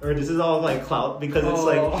bluff. Or this is all like clout because it's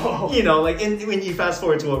like, you know, like when you fast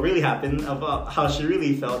forward to what really happened about how she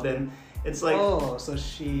really felt, then it's like... Oh, so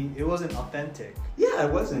it wasn't authentic. Yeah,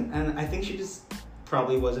 it wasn't. And I think she just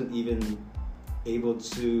probably wasn't even able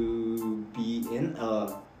to be in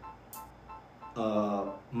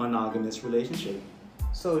a monogamous relationship.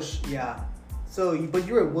 So, yeah. So, but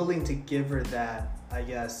you were willing to give her that, I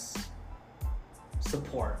guess,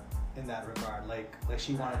 support in that regard. Like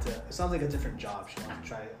she wanted to... It sounds like a different job. She wanted to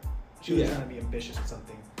try it. She was trying to be ambitious or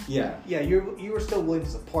something. Yeah. Yeah, you were still willing to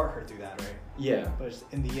support her through that, right? Yeah. But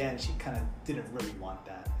in the end, she kind of didn't really want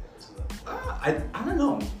that. I don't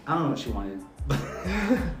know. I don't know what she wanted.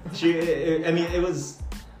 It was...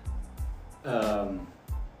 I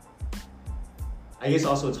guess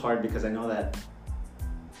also it's hard because I know that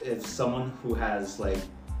if someone who has like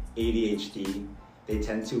ADHD, they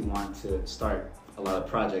tend to want to start a lot of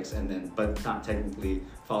projects and then, but not technically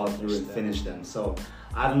follow through and finish them. So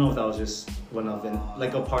I don't know if that was just one of them,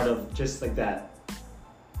 like a part of just like that,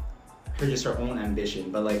 her own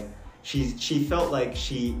ambition. But like she felt like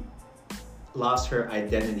she lost her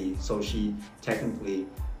identity. So she technically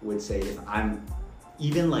would say, if I'm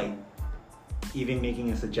even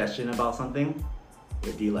making a suggestion about something,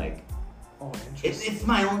 it'd be like, oh, interesting. It's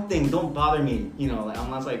my own thing. Don't bother me. You know, like I'm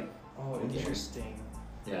not like. Oh, interesting.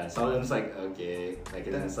 Yeah, so it's like okay, like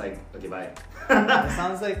and then it's like okay, bye. It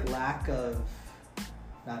sounds like lack of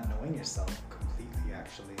not knowing yourself completely,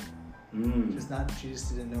 actually. She just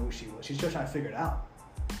didn't know who she was. She's still trying to figure it out.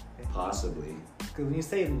 Possibly. Because when you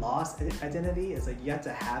say lost identity, it's like you have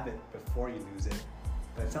to have it before you lose it.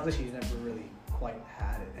 But it sounds like she never really quite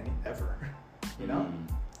had it ever. You know?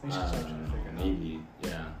 Maybe she's still trying to figure it out. Maybe,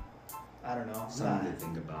 yeah. I don't know. Something to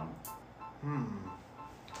think about.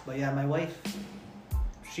 But yeah, my wife,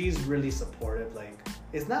 she's really supportive. Like,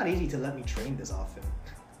 it's not easy to let me train this often.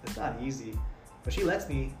 It's not easy. But she lets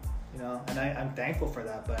me, you know, and I'm thankful for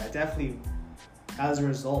that. But I definitely, as a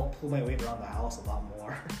result, pull my weight around the house a lot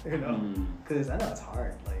more, you know? Because I know it's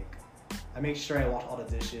hard. Like, I make sure I wash all the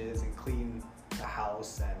dishes and clean the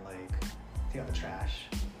house and, like, take out the trash,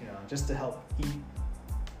 you know, just to help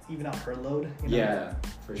even out her load, you know? Yeah,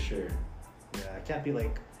 for sure. Yeah, I can't be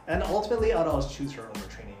like, and ultimately I'd always choose her over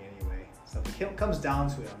training anyway. So if it comes down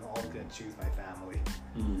to it, I'm always gonna choose my family.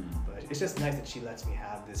 But it's just nice that she lets me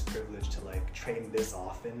have this privilege to like train this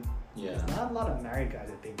often. Yeah. There's not a lot of married guys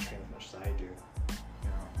that think train as much as I do.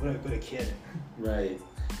 You know, what a kid. Right.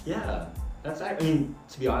 Yeah. I mean,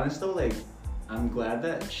 to be honest though, like, I'm glad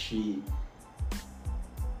that she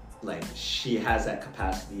has that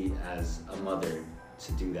capacity as a mother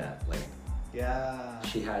to do that. Like, yeah,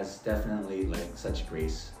 she has definitely like such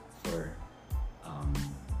grace for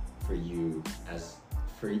you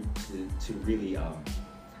to really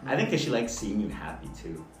I think that she likes seeing you happy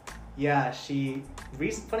too. Yeah,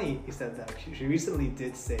 funny you said that. She recently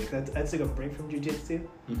did say that I took a break from jiu-jitsu.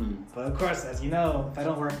 But of course, as you know, if I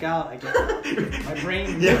don't work out, I get my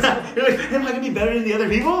brain. Yeah, you're like, am I gonna be better than the other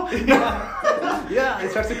people? Yeah,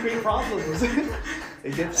 it starts to create problems.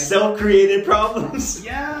 Self-created problems.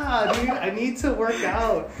 Yeah, dude, I need to work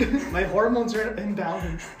out. My hormones are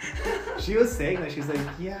imbalanced. She was saying that, she's like,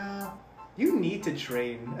 yeah, you need to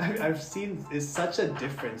train. I've seen it's such a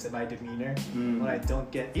difference in my demeanor when I don't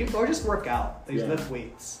get, or just work out. Like, lift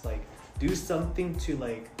weights. Like, do something to,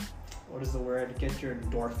 like, what is the word? Get your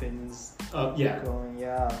endorphins going.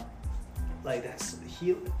 Yeah. Like, that's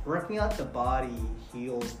working out the body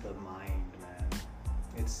heals the mind,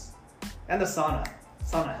 man. And the sauna.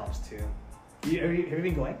 Sauna helps too. Have you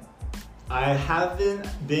been going? I haven't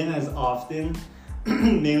been as often,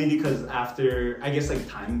 mainly because after, I guess, like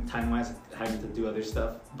time-wise, having to do other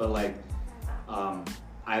stuff. But like,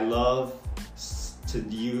 I love to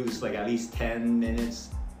use like at least 10 minutes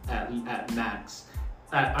at max.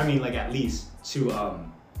 At least to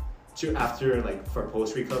after, like, for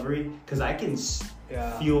post recovery, because I can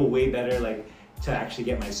feel way better, like, to actually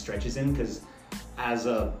get my stretches in. Because as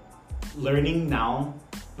a learning now,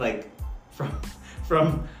 like,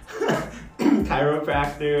 from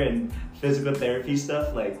chiropractor and physical therapy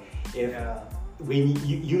stuff, like, when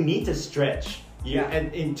you need to stretch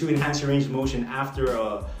and to enhance your range of motion after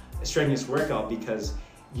a strenuous workout, because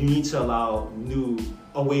you need to allow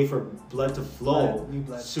a way for blood to flow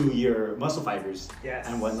to your muscle fibers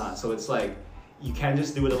and whatnot. So it's like, you can't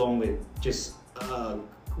just do it alone with just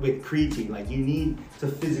with creatine. Like, you need to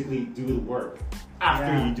physically do the work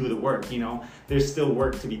after you do the work, you know? There's still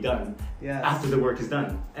work to be done after the work is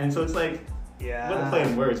done. And so it's like, what a play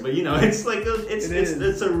on words, but you know, it's like,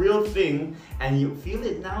 it's a real thing, and you feel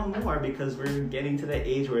it now more because we're getting to that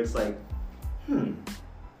age where it's like,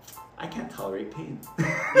 I can't tolerate pain.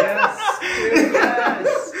 Yes, dude,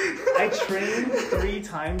 yes. I trained 3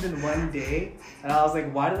 times in one day, and I was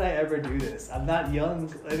like, why did I ever do this? I'm not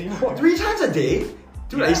young anymore. 3 times a day?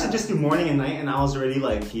 Dude, I used to just do morning and night, and I was already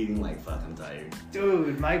like feeling like, fuck, I'm tired.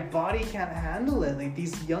 Dude, my body can't handle it. Like,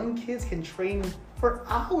 these young kids can train for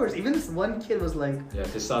hours. Even this one kid was like... Yeah,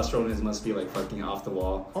 testosterone must be like fucking off the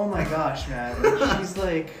wall. Oh my gosh, man. Like, she's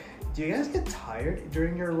like, do you guys get tired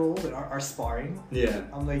during your role, our sparring? Yeah.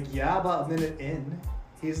 I'm like, yeah, about a minute in.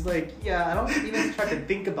 He's like, yeah, I don't even try to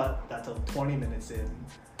think about that till 20 minutes in.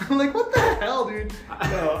 I'm like, what the hell, dude?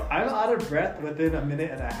 No, I'm out of breath within a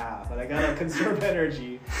minute and a half, but I gotta conserve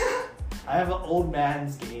energy. I have an old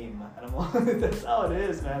man's game, and I'm like, that's how it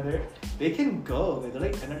is, man. They can go. They're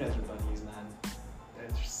like Energizer bunnies, man. They're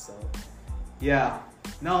just so... Yeah.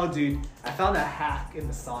 No, dude, I found a hack in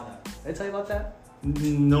the sauna. Did I tell you about that?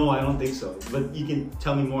 No, I don't think so. But you can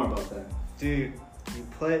tell me more about that. Dude, you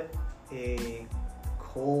put a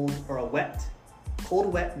cold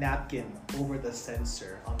wet napkin over the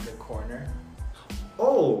sensor on the corner.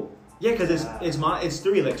 Oh, yeah, because it's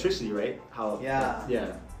through electricity, right?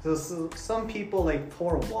 Yeah. So some people like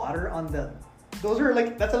pour water on the. Those are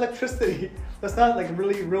like, that's electricity. That's not like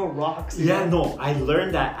really real rocks. Yeah, no, I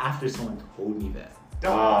learned that after someone told me that.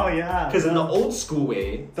 Oh yeah. Because in the old school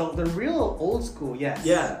way, the real old school, yes.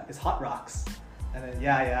 Yeah. It's hot rocks, and then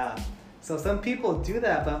So some people do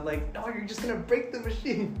that, but I'm like, no, you're just gonna break the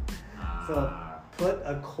machine. So put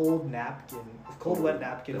a cold wet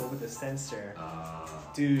napkin over the sensor.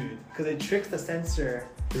 Dude, because it tricks the sensor.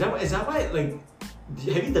 Is that why, like,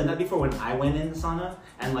 have you done that before when I went in the sauna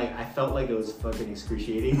and like I felt like it was fucking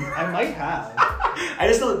excruciating? I might have. I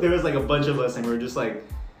just thought there was like a bunch of us and we were just like,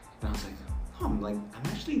 and I was like, oh, I'm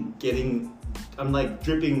like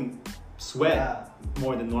dripping sweat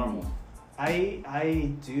more than normal.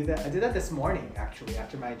 I do that. I did that this morning actually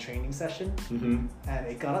after my training session, and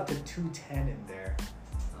it got up to 210 in there.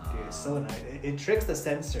 Dude, it's so nice. It tricks the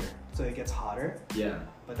sensor so it gets hotter. Yeah.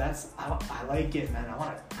 But I like it, man. I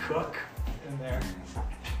want to cook in there.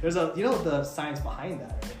 There's the science behind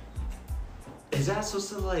that, right? Is that supposed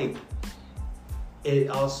to like? It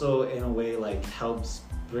also in a way like helps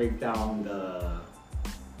break down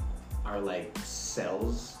our like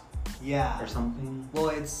cells. Yeah. Or something. Well,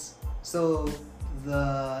 it's so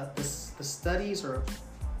the studies or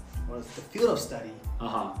the field of study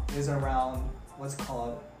is around what's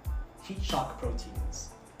called heat shock proteins.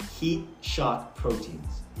 Heat shock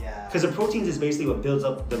proteins. Yeah. Because the proteins is basically what builds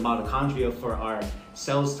up the mitochondria for our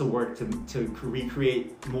cells to work to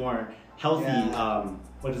recreate more healthy.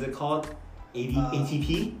 What is it called?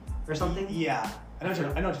 ATP or something? Yeah. I know what you're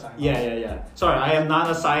talking about. Yeah. Sorry, I am not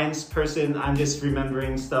a science person. I'm just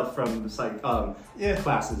remembering stuff from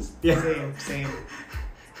classes. Yeah. Same.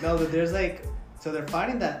 No, but there's like, so they're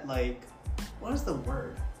finding that like, what is the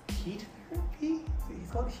word? Heat therapy?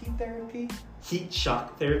 It's called heat therapy. Heat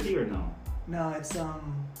shock therapy or no? No, it's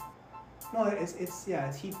it's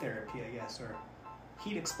heat therapy, I guess, or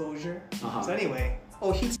heat exposure. So anyway,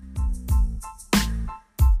 heat.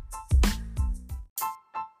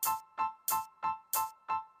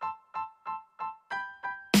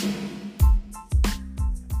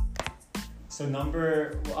 So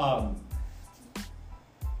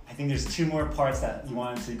I think there's two more parts that you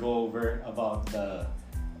wanted to go over about the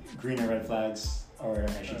green or red flags, or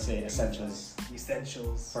I should say essentials.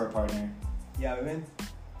 Essentials. For a partner. Yeah, we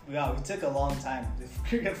took a long time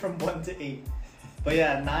to get from 1 to 8. But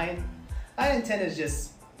yeah, 9 and 10 is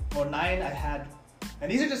just, 9 I had,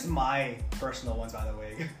 and these are just my personal ones, by the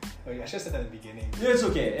way. I should have said that at the beginning. Yeah, it's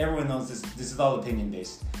okay. Everyone knows this. This is all opinion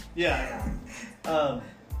based. Yeah.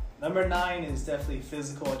 Number 9 is definitely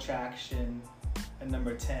physical attraction, and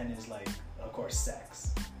number 10 is like, of course,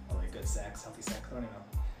 sex. Or like good sex, healthy sex. I don't even know.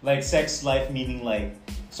 Like sex life, meaning like,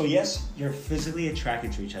 so yes, you're physically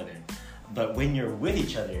attracted to each other, but when you're with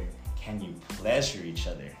each other, can you pleasure each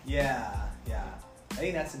other? Yeah. I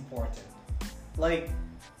think that's important. Like,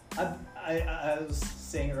 I was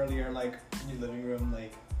saying earlier, like in your living room,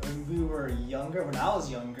 like when we were younger, when I was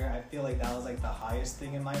younger, I feel like that was like the highest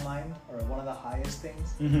thing in my mind, or one of the highest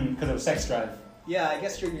things. Because of sex drive. Yeah, I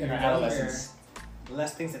guess you're younger, adolescence.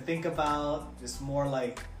 Less things to think about, just more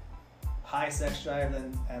like high sex drive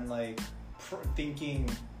and like thinking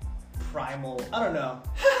primal. I don't know.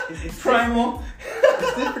 It's primal.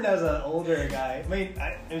 It's different as an older guy. I mean,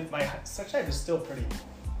 my sex drive is still pretty.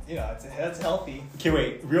 That's healthy. Okay,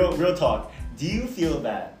 wait. Real talk. Do you feel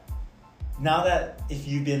that now that if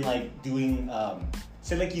you've been like doing,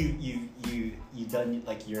 say like you done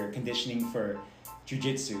like your conditioning for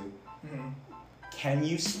jiu-jitsu, can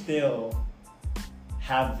you still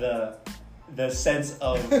have the sense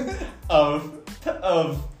of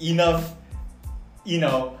enough,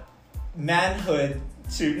 manhood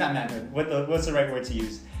to not manhood. What's the right word to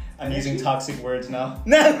use? I'm using toxic words now.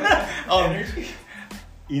 Energy.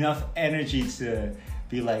 Enough energy to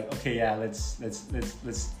be like, okay, yeah, let's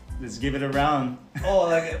give it a round. Oh,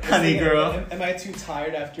 like honey girl. Am I too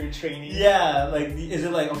tired after training? Yeah, like is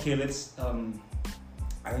it like, okay, let's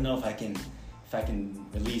I don't know if I can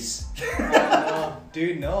release.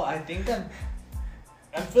 Dude, no, I think I'm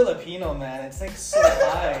Filipino, man. It's like so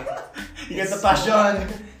high. You get the passion.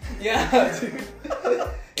 Yeah, dude.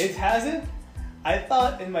 It hasn't. I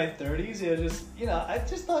thought in my 30s, it was just, I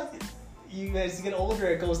just thought you guys get older,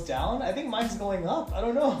 it goes down. I think mine's going up. I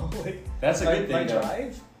don't know. Like that's a good thing. My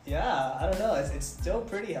drive. Yeah, I don't know. It's still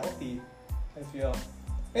pretty healthy, I feel.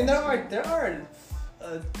 I mean, there are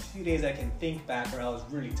a few days I can think back where I was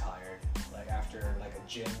really tired, like after like a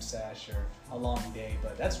gym sesh or a long day,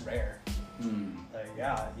 but that's rare. Like,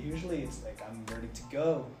 yeah, usually it's like I'm ready to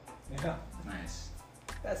go. Yeah. Nice.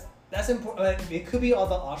 That's important. It could be all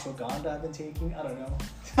the ashwagandha I've been taking. I don't know.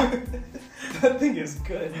 That thing is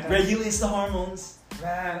good. Man. Regulates the hormones.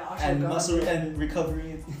 Man, ashwagandha. And muscle and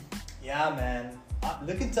recovery. Yeah, man.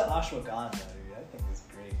 Look into ashwagandha, dude. That thing is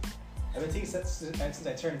great. I've been taking since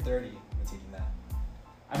I turned 30. I've been taking that.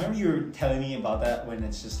 I remember you were telling me about that when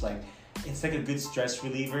it's just like it's like a good stress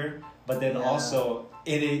reliever, but then Yeah. also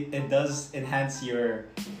it does enhance your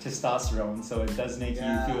testosterone, so it does make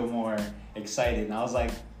Yeah. you feel more excited. And I was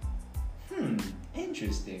like,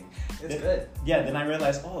 interesting. It's good. Yeah, then I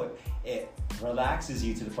realized, it relaxes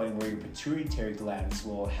you to the point where your pituitary glands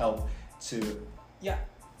will help to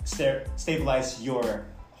stabilize your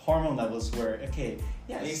hormone levels. Where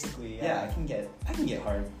Basically, I can get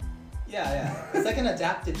hard. Yeah. It's like an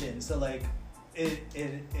adaptogen, so like it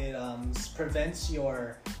prevents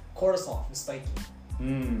your cortisol from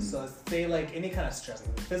spiking. So say like any kind of stress,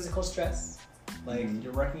 like physical stress, like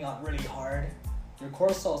you're working out really hard, your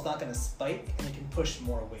cortisol is not gonna spike and you can push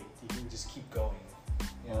more weight. You can just keep going.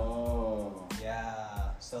 You know?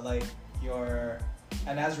 Yeah. So like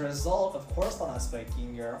and as a result of cortisol not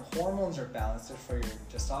spiking, your hormones are balanced, therefore your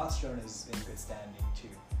testosterone is in good standing too.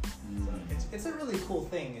 So it's a really cool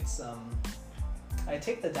thing. It's I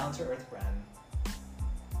take the Down to Earth brand.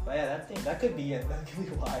 But yeah, that could be it. That could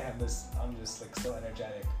be why I'm just like so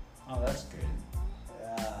energetic. Oh, that's good.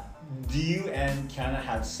 Yeah. Do you and Kiana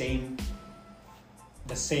have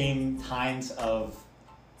the same kinds of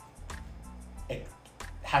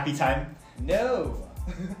happy time? No.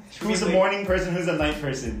 Who's a morning person? Who's a night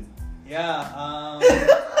person? Yeah.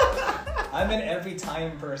 I'm an every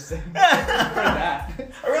time person for that.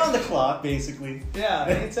 Around the clock, basically. Yeah.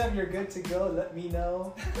 Anytime you're good to go, let me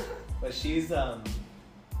know. But she's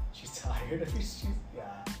tired.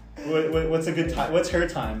 What's a good time? What's her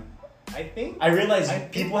time? I think. I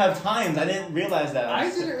realized people have times. I didn't realize that. I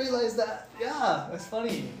didn't realize that. Yeah, that's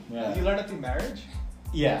funny. Yeah. Did you learn it through marriage?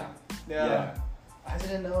 Yeah. I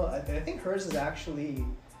didn't know. I think hers is actually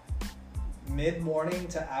mid-morning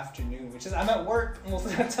to afternoon, which is I'm at work most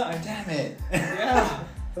of that time. Damn it. Yeah.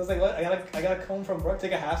 I was like, what? I gotta come home from work,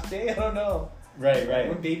 take a half day. I don't know. Right.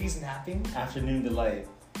 When baby's napping. Afternoon delight.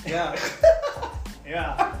 Yeah.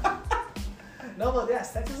 Yeah. No, but yeah,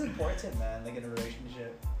 sex is important, man. Like in a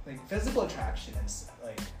relationship, like physical attraction is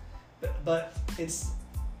like, but it's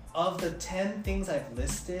of the 10 things I've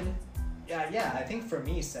listed. Yeah. I think for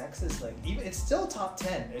me, sex is like it's still top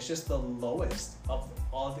 10. It's just the lowest of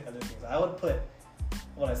all the other things. I would put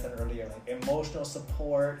what I said earlier, like emotional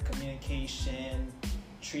support, communication,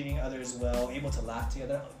 treating others well, able to laugh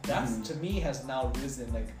together. That's to me has now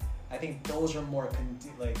risen. Like I think those are more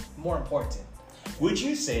important. Would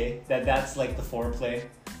you say that that's like the foreplay?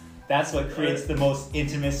 That's what creates the most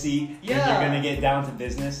intimacy when you're gonna get down to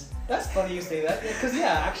business? That's funny you say that, because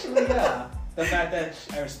the fact that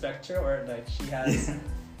I respect her or that she has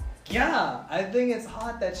I think it's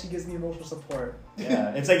hot that she gives me emotional support.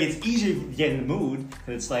 Yeah, it's like it's easier to get in the mood,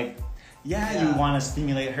 but it's like you want to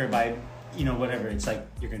stimulate her by whatever. It's like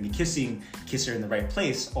you're gonna be kiss her in the right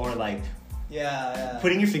place, or like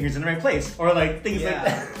putting your fingers in the right place, or like things like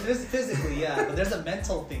that. There's physically, but there's a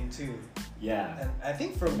mental thing too. Yeah. And I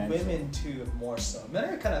think for women too, more so. Men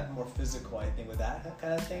are kind of more physical, I think, with that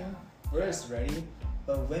kind of thing. We're just ready.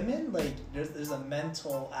 But women, like, there's a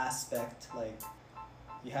mental aspect, like,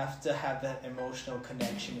 you have to have that emotional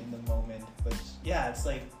connection in the moment. But it's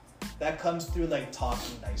like, that comes through, like,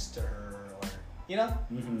 talking nice to her, or,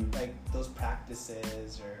 like, those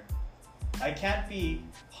practices, or, I can't be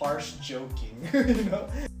harsh joking,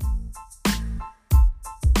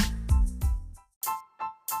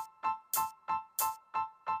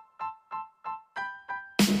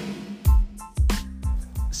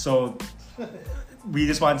 So we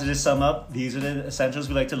just wanted to sum up. These are the essentials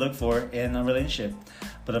we like to look for in a relationship.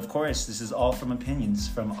 But of course, this is all from opinions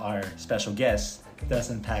from our special guest,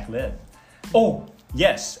 Dustin P. Oh,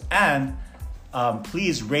 yes. And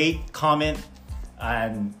please rate, comment,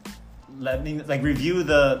 and let me review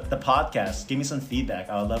the podcast. Give me some feedback.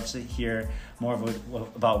 I would love to hear more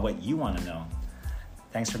about what you want to know.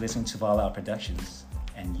 Thanks for listening to Vala Productions,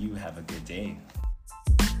 and you have a good day.